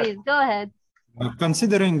 yes, go ahead. please, go ahead.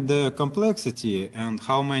 Considering the complexity and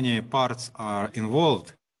how many parts are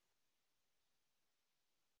involved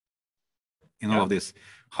in all of this,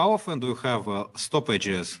 how often do you have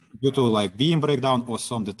stoppages due to like beam breakdown or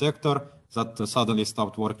some detector that suddenly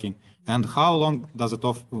stopped working? And how long does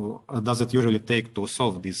it usually take to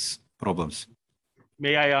solve these problems?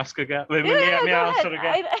 May I ask again? May I answer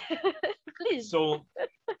again? Please. So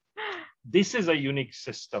this is a unique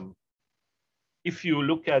system. If you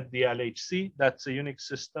look at the LHC, that's a unique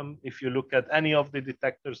system. If you look at any of the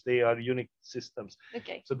detectors, they are unique systems.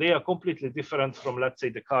 Okay. So they are completely different from, let's say,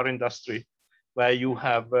 the car industry, where you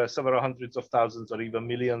have several hundreds of thousands or even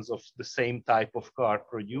millions of the same type of car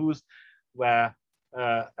produced, where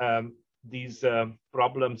these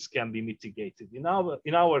problems can be mitigated. In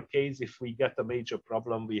our case, if we get a major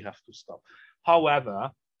problem, we have to stop.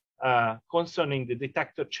 However, concerning the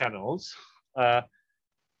detector channels,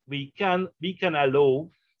 we can allow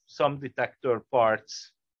some detector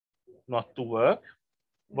parts not to work.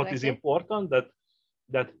 What is important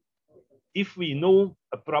that if we know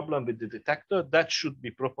a problem with the detector, that should be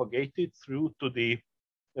propagated through to the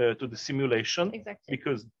simulation,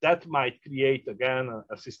 because that might create again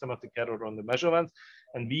a systematic error on the measurements,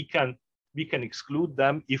 and we can exclude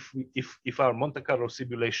them if our Monte Carlo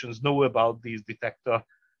simulations know about these detector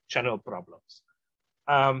channel problems.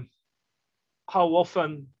 How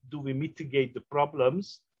often do we mitigate the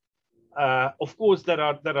problems? Of course, there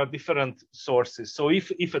are different sources. So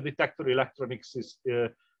if a detector electronics is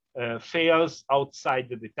fails outside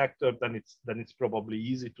the detector, then it's probably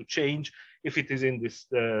easy to change. If it is in this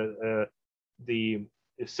the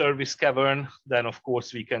service cavern, then of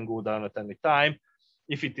course we can go down at any time.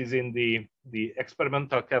 If it is in the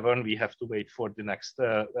experimental cavern, we have to wait for the next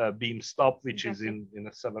beam stop, which is in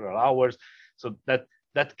several hours. So that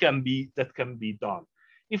can be done.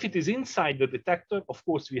 If it is inside the detector, of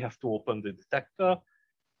course we have to open the detector.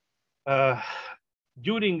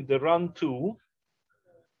 During the run 2,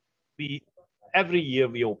 every year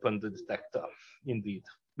we open the detector, indeed.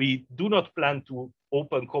 We do not plan to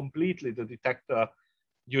open completely the detector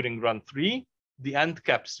during run 3. The end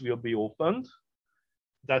caps will be opened.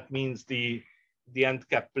 That means the end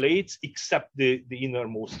cap plates, except the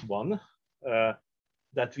innermost one,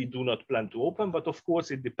 that we do not plan to open. But of course,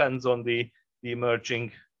 it depends on the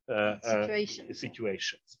emerging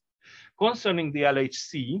situations. Concerning the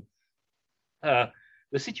LHC,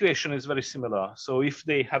 the situation is very similar. So if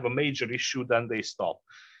they have a major issue, then they stop.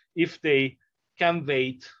 If they can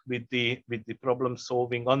wait with the problem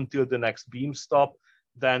solving until the next beam stop,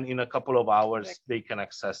 then in a couple of hours they can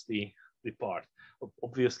access the part.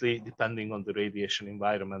 Obviously, depending on the radiation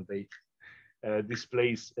environment, they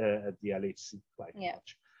displace at the LHC quite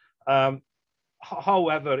much.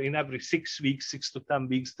 However, in every 6 weeks, 6 to 10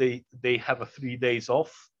 weeks, they have a 3 days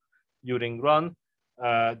off during run.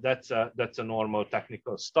 That's a normal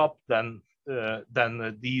technical stop. Then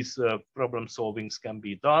these problem solvings can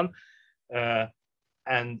be done.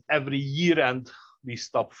 and every year end we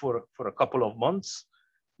stop for a couple of months,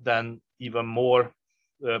 then even more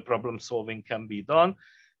problem solving can be done.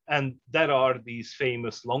 And there are these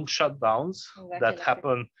famous long shutdowns that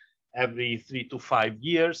happen every 3 to 5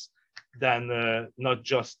 years. Then not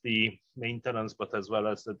just the maintenance, but as well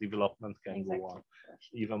as the development can go on,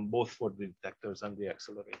 even both for the detectors and the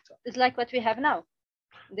accelerator. It's like what we have now.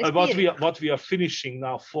 What we are finishing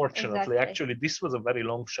now, fortunately, actually, this was a very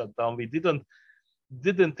long shutdown. We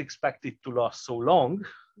didn't expect it to last so long,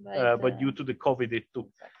 but due to the COVID, it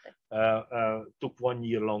took 1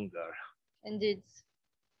 year longer. Indeed.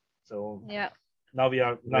 So yeah. Now we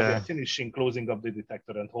are finishing closing up the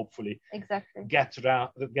detector and hopefully get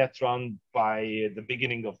run by the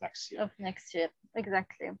beginning of next year.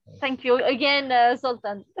 Exactly. Thank you again,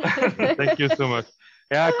 Zoltan. Thank you so much.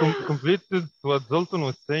 Yeah, completed what Zoltan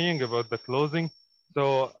was saying about the closing. So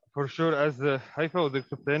for sure, as Haifa was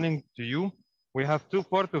explaining to you, we have two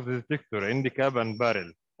parts of the detector, indicab and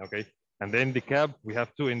barrel. Okay, and the indicab, we have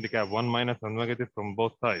two indicab, one minus and negative from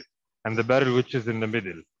both sides, and the barrel which is in the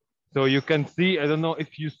middle. So you can see, I don't know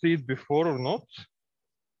if you see it before or not,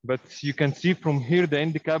 but you can see from here the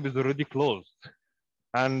indicab is already closed.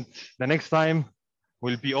 And the next time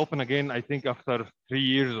will be open again, I think after 3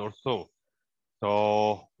 years or so.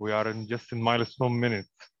 So we are just in milestone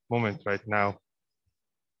moment right now.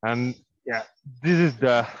 And yeah, this is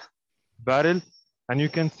the barrel. And you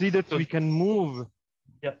can see that we can move.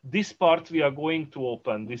 Yeah, this part we are going to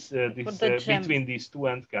open between these two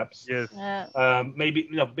end caps. Yes.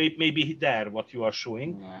 Maybe there what you are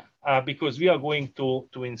showing, because we are going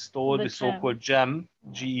to install the so-called GEM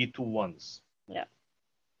GE21s. Yeah.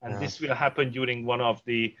 And this will happen during one of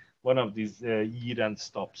these year-end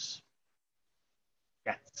stops.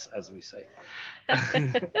 Cats, as we say.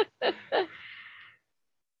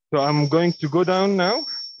 So I'm going to go down now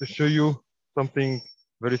to show you something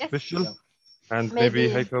very special. Yeah. And maybe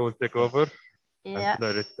Haifa will take over and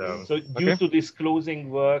clear it down. So due to this closing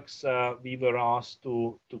works, we were asked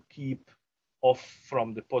to keep off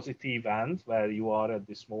from the positive end where you are at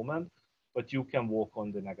this moment, but you can walk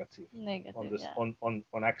on the negative on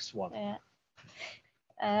X1. Yeah.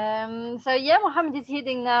 So Mohamed is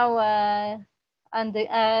heading now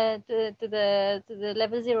to the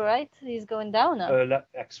level 0, right? He's going down now.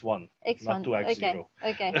 X1, not to X0.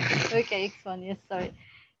 Okay, X1. Yes, sorry.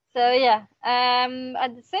 So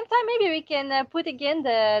at the same time, maybe we can put again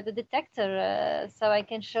the detector, so I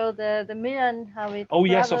can show the mirror how it. Oh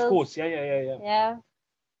travels. Yes, of course. Yeah.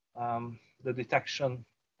 The detection,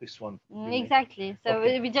 this one. Exactly. So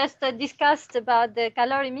we just discussed about the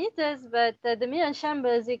calorimeters, but the mirror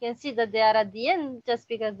chambers, you can see that they are at the end, just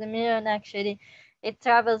because the mirror actually it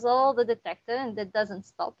travels all the detector and it doesn't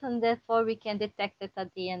stop, and therefore we can detect it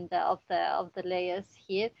at the end of the layers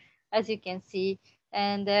here, as you can see.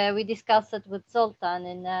 And we discussed it with Zoltan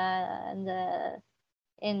in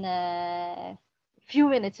a few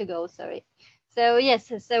minutes ago, sorry. So yes,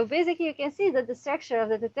 so basically you can see that the structure of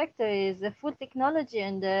the detector is a full technology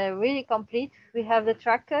and really complete. We have the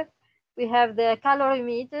tracker, we have the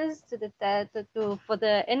calorimeters for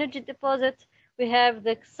the energy deposit, we have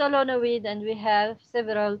the solenoid, and we have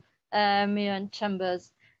several muon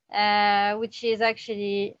chambers. Which is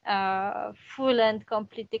actually full and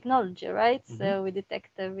complete technology, right? Mm-hmm. So we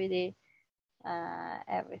detect really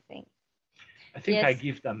everything. I think I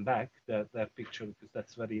give them back that picture because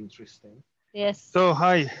that's very interesting. Yes. So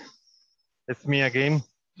hi, it's me again.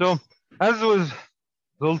 So as was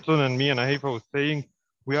Zoltan and me and Haifa was saying,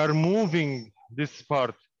 we are moving this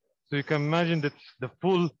part. So you can imagine that the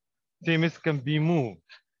full CMS can be moved.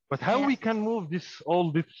 But how we can move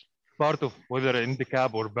all this part of whether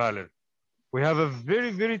indicab or barrel? We have a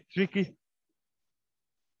very, very tricky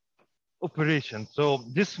operation. So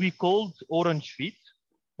this we called orange feet,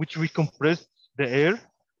 which we compressed the air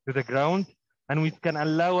to the ground, and we can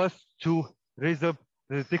allow us to raise up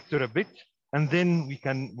the detector a bit, and then we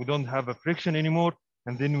don't have a friction anymore,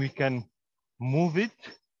 and then we can move it.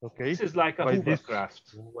 Okay. This is like a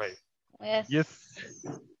hovercraft. Yes.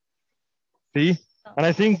 See, and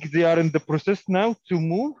I think they are in the process now to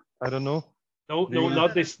move. I don't know. No,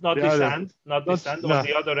 not this end. On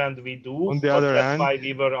the other end, we do. On the other that's end, why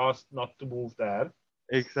we were asked not to move there.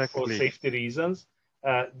 Exactly. For safety reasons.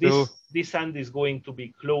 This end is going to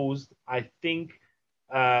be closed, I think,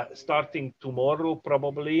 starting tomorrow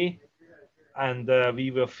probably, and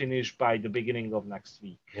we will finish by the beginning of next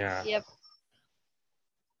week. Yeah. Yep.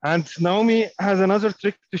 And Naomi has another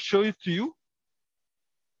trick to show it to you.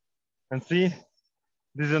 And see,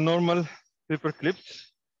 this is a normal paper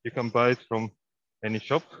clips. You can buy it from any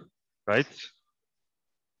shop, right?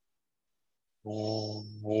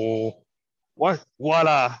 What?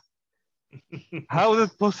 Voila! How is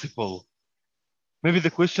it possible? Maybe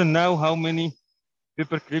the question now: how many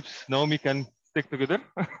paper clips Naomi can stick together?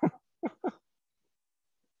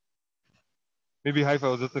 Maybe Haifa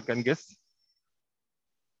also can guess.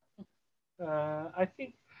 I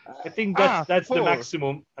think that's the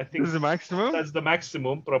maximum. I think this is the maximum. That's the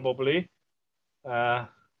maximum, probably.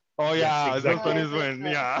 Oh yeah, yes, exactly. Zoltan is when,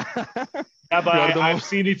 yeah. Yeah, but I've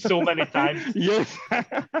seen it so many times. Yes.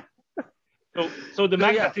 So the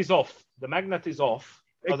magnet is off. The magnet is off.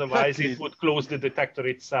 Exactly. Otherwise, it would close the detector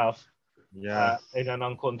itself. Yeah. In an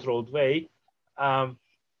uncontrolled way.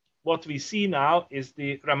 What we see now is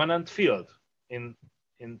the remnant field in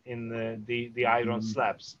the iron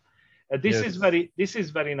slabs. This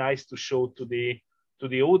is very nice to show to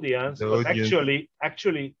the audience. But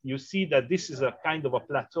actually, you see that this is a kind of a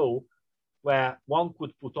plateau where one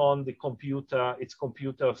could put on the computer, its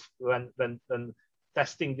computer when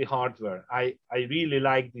testing the hardware. I really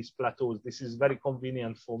like these plateaus. This is very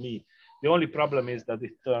convenient for me. The only problem is that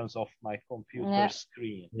it turns off my computer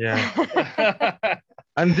screen. Yeah.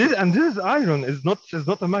 and this iron is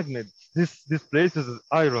not a magnet. This place is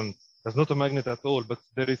iron. It's not a magnet at all, but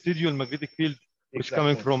the residual magnetic field which is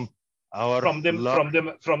coming from our from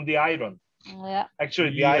the iron. Yeah.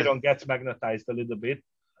 Actually, the iron gets magnetized a little bit.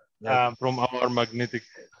 From our magnetic.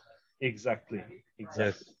 Exactly.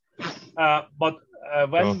 Yes. But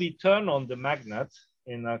when we turn on the magnet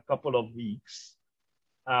in a couple of weeks,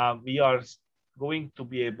 we are going to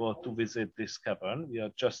be able to visit this cavern. We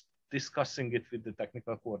are just discussing it with the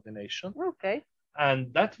technical coordination. Okay.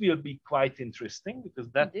 And that will be quite interesting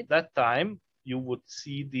because that time you would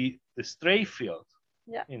see the stray field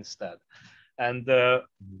instead. And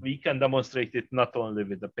we can demonstrate it not only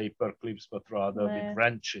with the paper clips, but rather with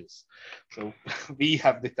wrenches. So we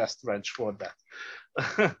have the test wrench for that,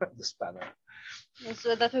 the spanner.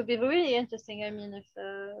 So that would be really interesting. I mean, if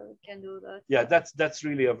we can do that. Yeah, that's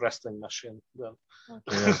really a wrestling machine. Well,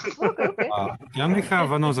 okay. Can we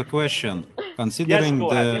have another question? Considering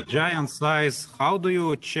the giant size, how do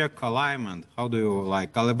you check alignment? How do you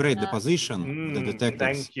calibrate the position of the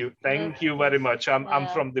detectors? Thank you very much. I'm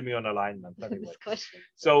from the muon alignment anyway.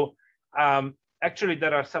 So actually,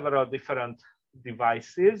 there are several different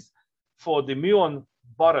devices. For the muon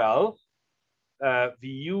barrel, we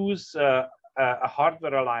use a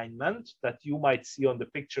hardware alignment that you might see on the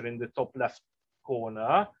picture in the top left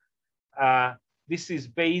corner. This is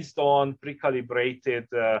based on pre-calibrated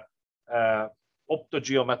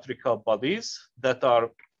optogeometrical bodies that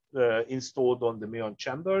are installed on the muon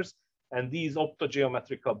chambers. And these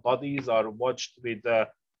optogeometrical bodies are watched with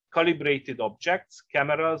calibrated objects,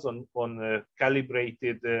 cameras on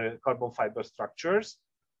calibrated carbon fiber structures.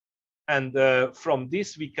 And from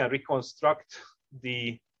this, we can reconstruct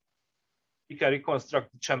the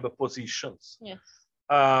chamber positions. Yes.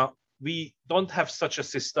 We don't have such a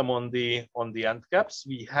system on the end caps.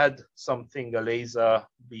 We had something, a laser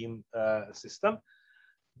beam system,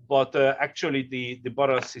 but actually the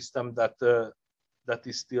barrel system that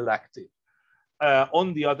is still active.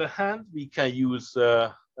 On the other hand, we can use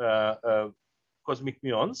cosmic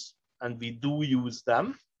muons, and we do use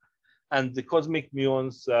them. And the cosmic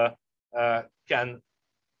muons can,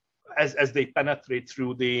 as they penetrate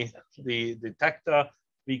through the detector,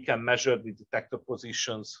 we can measure the detector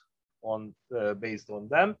positions based on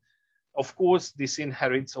them. Of course, this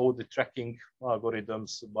inherits all the tracking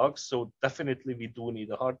algorithms bugs. So definitely we do need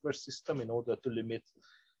a hardware system in order to limit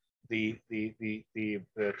the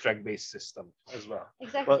track-based system as well.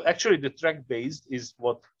 Exactly. Well, actually, the track-based is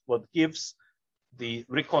what gives the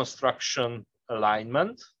reconstruction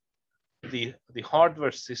alignment. The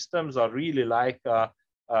hardware systems are really like a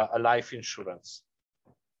life insurance.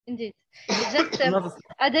 Indeed. Just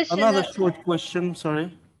another short question,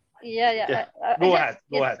 sorry. Yeah. Go ahead.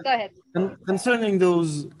 Go ahead. Concerning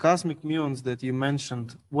those cosmic muons that you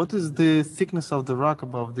mentioned, what is the thickness of the rock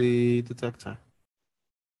above the detector?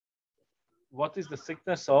 What is the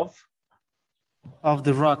thickness of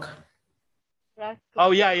the rock?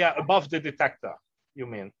 Oh, yeah, above the detector, you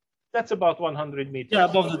mean? That's about 100 meters. Yeah,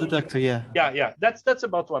 above the detector, yeah. Yeah, that's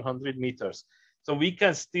about 100 meters. So we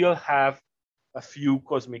can still have a few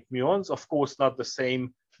cosmic muons, of course, not the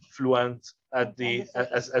same fluent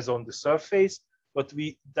as on the surface, but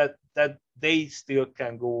that they still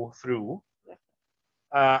can go through.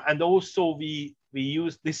 And also we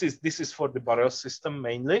use this is for the barrel system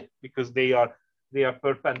mainly because they are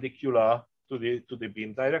perpendicular to the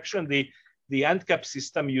beam direction. The end cap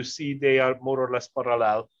system, you see, they are more or less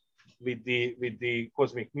parallel with the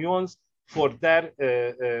cosmic muons. For their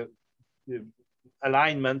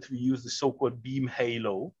alignment, we use the so-called beam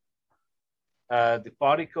halo. the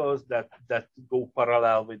particles that go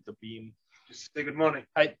parallel with the beam. Just say good morning.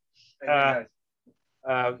 Hi. That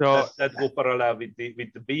go parallel with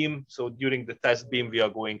the beam. So during the test beam, we are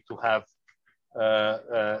going to have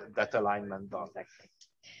that alignment done.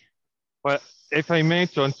 Well, if I may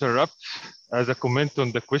to interrupt as a comment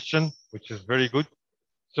on the question, which is very good.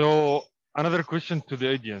 So another question to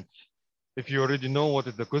the audience. If you already know what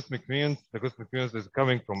is the cosmic means is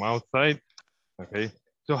coming from outside. Okay.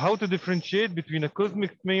 So how to differentiate between a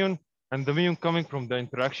cosmic mean and the mean coming from the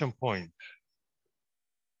interaction point?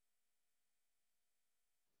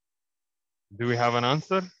 Do we have an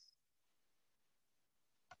answer?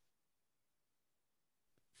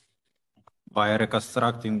 By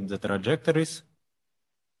reconstructing the trajectories.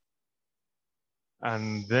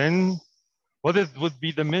 And then what would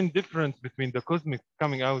be the main difference between the cosmic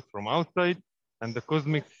coming out from outside and the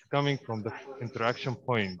cosmics coming from the interaction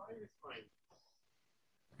point?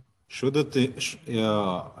 Shouldn't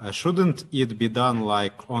it be done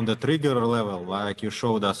like on the trigger level, like you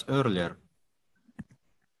showed us earlier?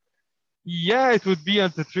 Yeah, it would be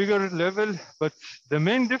at the trigger level, but the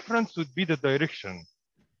main difference would be the direction.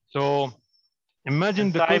 So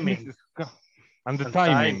imagine the timing and the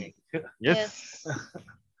timing. Yes.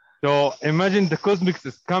 So imagine the cosmics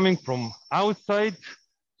is coming from outside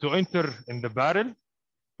to enter in the barrel,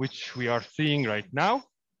 which we are seeing right now.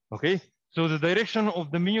 Okay. So the direction of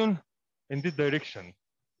the muon in this direction,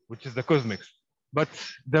 which is the cosmics. But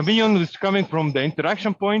the muon is coming from the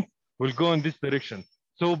interaction point will go in this direction.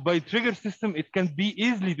 So by trigger system, it can be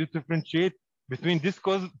easily to differentiate between this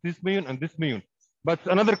muon and this muon. But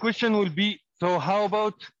another question will be, so how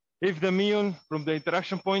about if the muon from the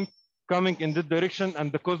interaction point coming in that direction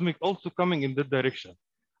and the cosmic also coming in that direction?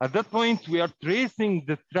 At that point, we are tracing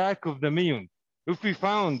the track of the muon. If we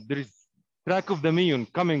found there is track of the muon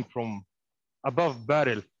coming from above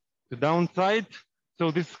barrel to downside,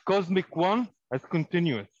 so this cosmic one is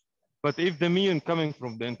continuous. But if the muon coming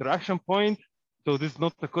from the interaction point, so this is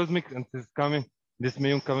not the cosmic, and this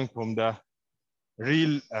muon coming from the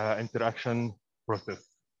real interaction process.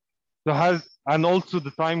 So and also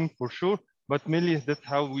the timing for sure, but mainly that's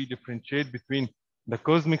how we differentiate between the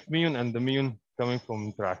cosmic muon and the muon coming from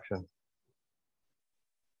interaction.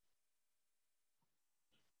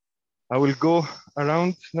 I will go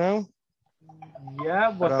around now. Yeah,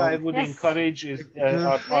 what I would encourage is,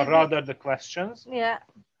 are rather the questions. Yeah.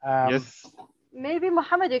 Yes. Maybe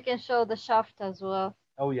Mohamed, you can show the shaft as well.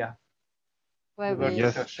 Oh yeah. Where we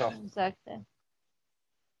shaft. Exactly.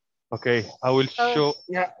 Okay, I will show.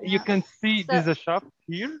 Yeah, you can see there's a shaft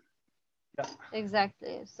here. Yeah.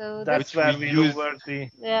 Exactly. So that's where we lower the.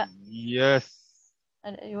 Yeah. Yes.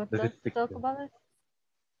 And you want to talk about it?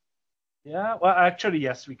 Yeah, well, actually,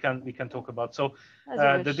 yes, we can talk about. So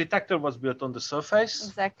the detector was built on the surface.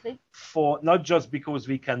 Exactly. For not just because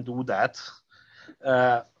we can do that,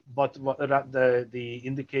 but the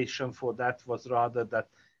indication for that was rather that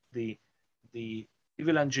the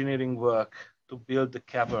civil engineering work to build the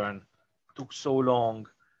cavern took so long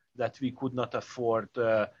that we could not afford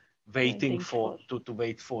waiting for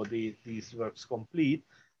these works complete.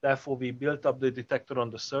 Therefore, we built up the detector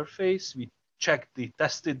on the surface. We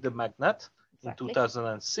tested the magnet in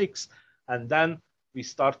 2006, and then we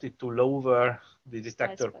started to lower the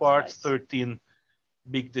detector parts, 13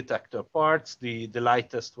 big detector parts. The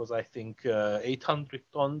lightest was, I think, 800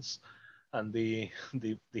 tons, and the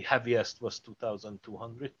heaviest was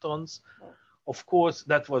 2,200 tons. Of course,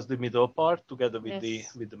 that was the middle part together with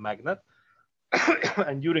the magnet.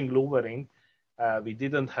 And during lowering, we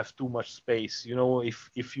didn't have too much space. You know,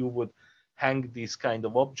 if you would hang this kind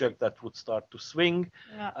of object that would start to swing,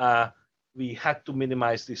 we had to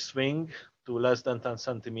minimize the swing to less than 10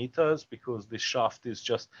 centimeters because the shaft is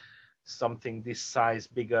just something this size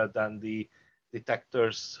bigger than the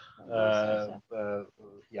detectors.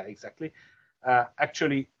 Yeah, exactly.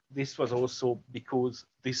 Actually, this was also because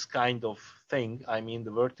this kind of thing, I mean,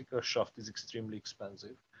 the vertical shaft is extremely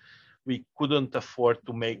expensive. We couldn't afford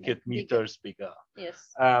to make it meters bigger.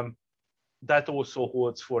 Yes. That also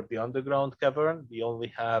holds for the underground cavern. We only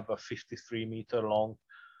have a 53-meter long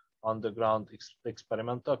underground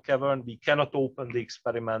experimental cavern. We cannot open the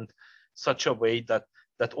experiment such a way that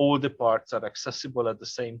all the parts are accessible at the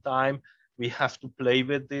same time. We have to play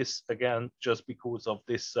with this again just because of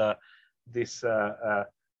this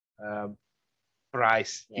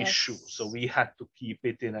price issue. So we had to keep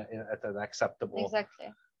it at an acceptable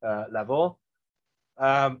level.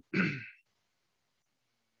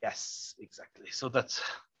 Yes, exactly. So that's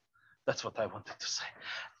what I wanted to say.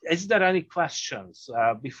 Is there any questions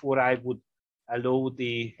before I would allow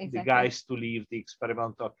the guys to leave the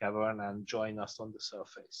experimental cavern and join us on the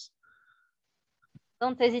surface?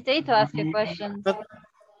 Don't hesitate to ask your questions.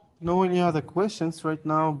 No any other questions right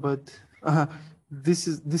now, but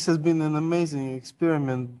this has been an amazing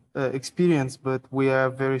experience, but we are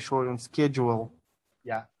very short on schedule.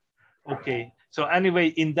 Yeah. Okay. So anyway,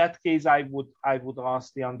 in that case, I would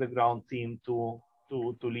ask the underground team to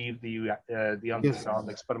leave the underground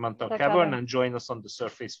experimental cavern and join us on the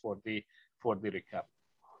surface for the recap.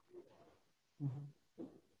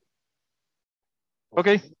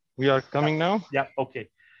 Okay, we are coming now. Yeah. Okay.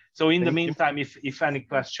 So in the meantime, if any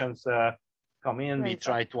questions come in, we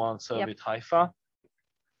try to answer with Haifa,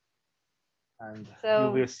 and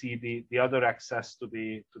you will see the other access to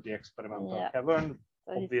the experimental cavern.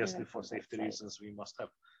 Obviously, for safety reasons, we must have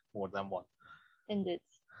more than one. Indeed.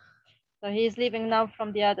 So he's leaving now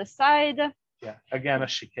from the other side. Yeah, again, a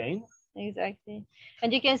chicane. Exactly.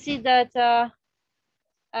 And you can see that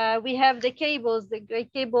we have the cables, the gray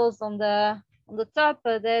cables on the top.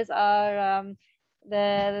 There's our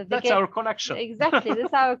that's our connection. Exactly. This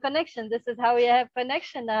is our connection. This is how we have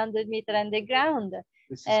connection 100 meter underground.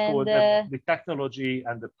 This is called the technology,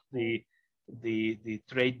 and the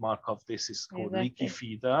trademark of this is called leaky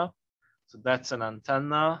feeder. So that's an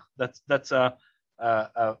antenna. That's a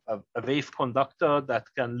wave conductor that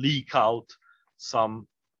can leak out some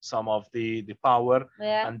of the power,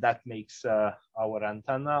 and that makes our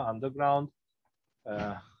antenna underground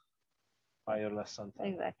wireless antenna.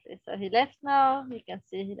 Exactly. So he left now. You can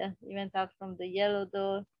see he went out from the yellow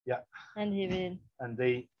door. Yeah. And he will. And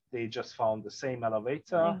they just found the same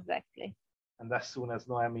elevator. Exactly. And as soon as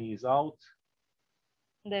Noemi is out,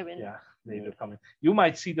 they will. Yeah, they will come in. You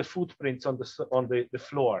might see the footprints on the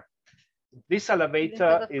floor. This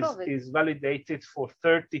elevator is validated for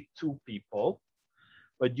 32 people,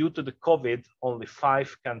 but due to the COVID, only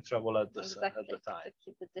 5 can travel at the time. To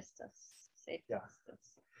keep the distance, safe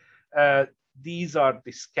distance. These are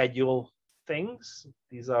the schedule things.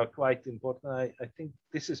 These are quite important. I think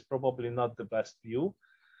this is probably not the best view,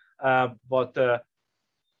 but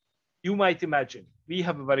you might imagine we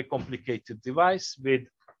have a very complicated device with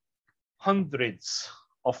hundreds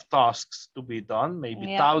of tasks to be done,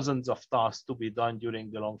 maybe thousands of tasks to be done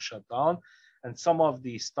during the long shutdown. And some of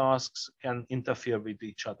these tasks can interfere with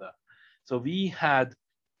each other. So we had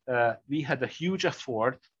a huge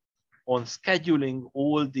effort on scheduling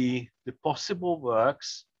all the possible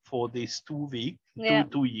works for these 2 weeks,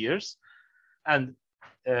 2 years. And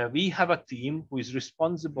we have a team who is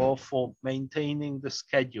responsible for maintaining the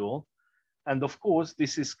schedule. And of course,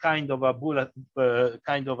 this is kind of a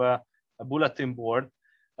bulletin board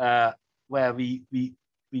where we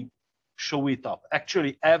show it up.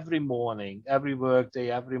 Actually, every morning, every workday,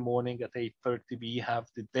 every morning at 8:30, we have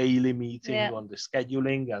the daily meeting on the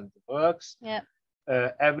scheduling and the works.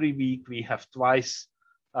 Every week, we have twice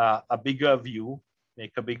a bigger view,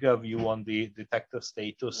 make a bigger view on the detector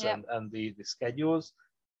status and the schedules.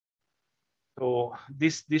 So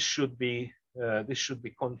this should be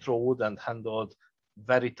controlled and handled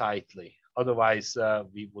very tightly. Otherwise,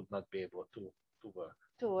 we would not be able to work.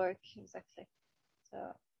 Exactly.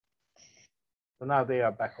 So now they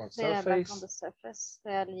are back on surface. They are back on the surface.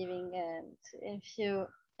 They are leaving, and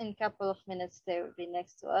in a couple of minutes they will be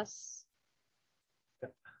next to us.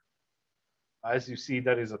 As you see,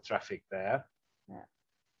 there is a traffic there. Yeah.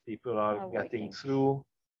 People are getting through.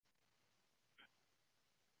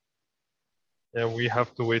 Yeah, we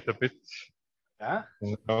have to wait a bit. Yeah.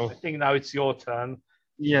 No. I think now it's your turn.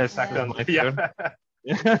 Yes, second. Yeah.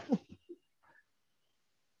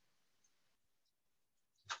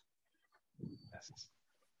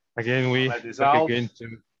 Again, we look again to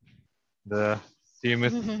the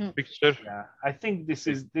CMS picture. Yeah, I think this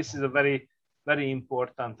is a very, very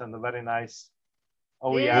important and a very nice.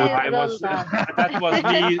 Oh yeah, that was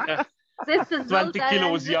me. 20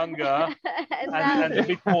 kilos younger and a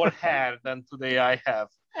bit more hair than today I have.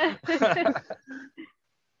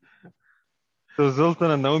 So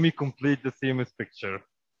Zoltan and Naomi complete the CMS picture.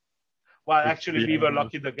 Well, actually, we were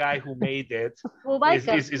lucky. The guy who made it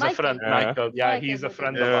is a friend, Michael. Yeah, he's a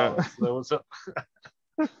friend of ours. So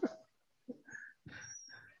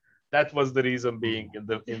that was the reason being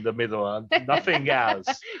in the middle, and nothing else.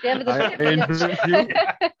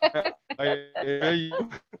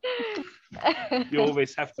 You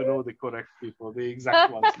always have to know the correct people, the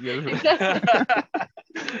exact ones.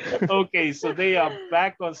 Okay, so they are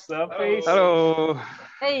back on surface. Hello.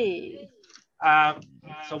 Hey.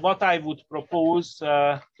 So what I would propose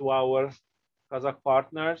to our Kazakh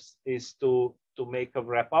partners is to make a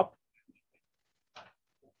wrap up.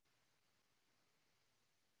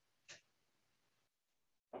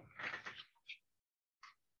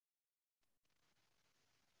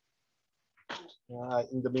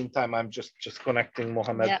 In the meantime, I'm just connecting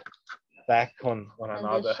Mohamed back on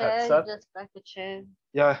another chair, headset. just back the chair.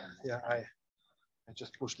 Yeah, I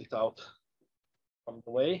just pushed it out from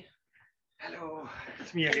the way. Hello,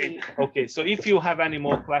 it's me again. Okay, so if you have any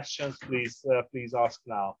more questions, please ask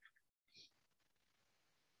now.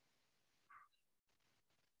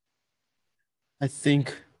 I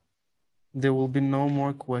think there will be no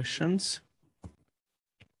more questions.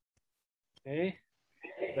 Okay,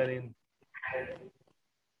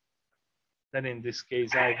 then in this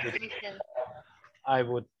case, I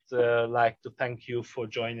would like to thank you for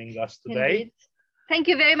joining us today. Indeed. Thank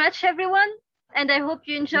you very much, everyone. And I hope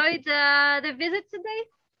you enjoyed the visit today.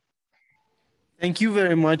 Thank you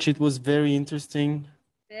very much. It was very interesting.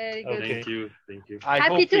 Very good. Thank you. Thank you. I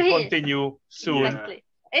hope we continue soon. Exactly.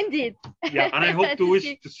 Indeed. Yeah, and I hope to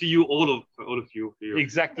see you all of you here.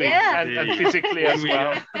 Exactly. Yeah. And physically as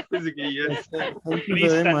well. Physically, yes. Thank you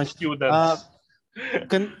very much. Students.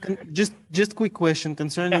 Just quick question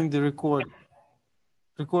concerning the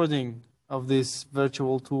recording of this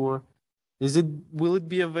virtual tour. Will it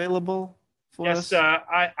be available for us? Yes,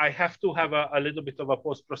 I have to have a little bit of a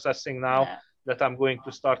post-processing now that I'm going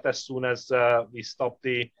to start as soon as we stop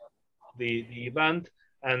the event.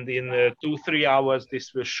 And in 2-3 hours,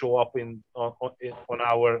 this will show up on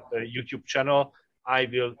our YouTube channel. I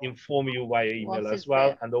will inform you via email as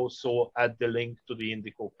well, and also add the link to the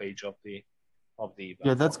Indico page of the event.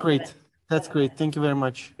 Yeah, that's great. That's great. Thank you very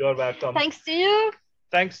much. You're welcome. Thanks to you.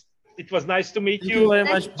 Thanks. It was nice to meet you. Thank you very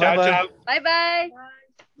much. Ciao, Bye-bye. ciao. Bye-bye.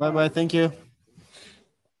 Bye-bye. Thank you.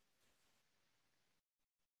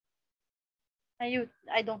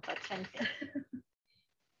 I don't touch anything.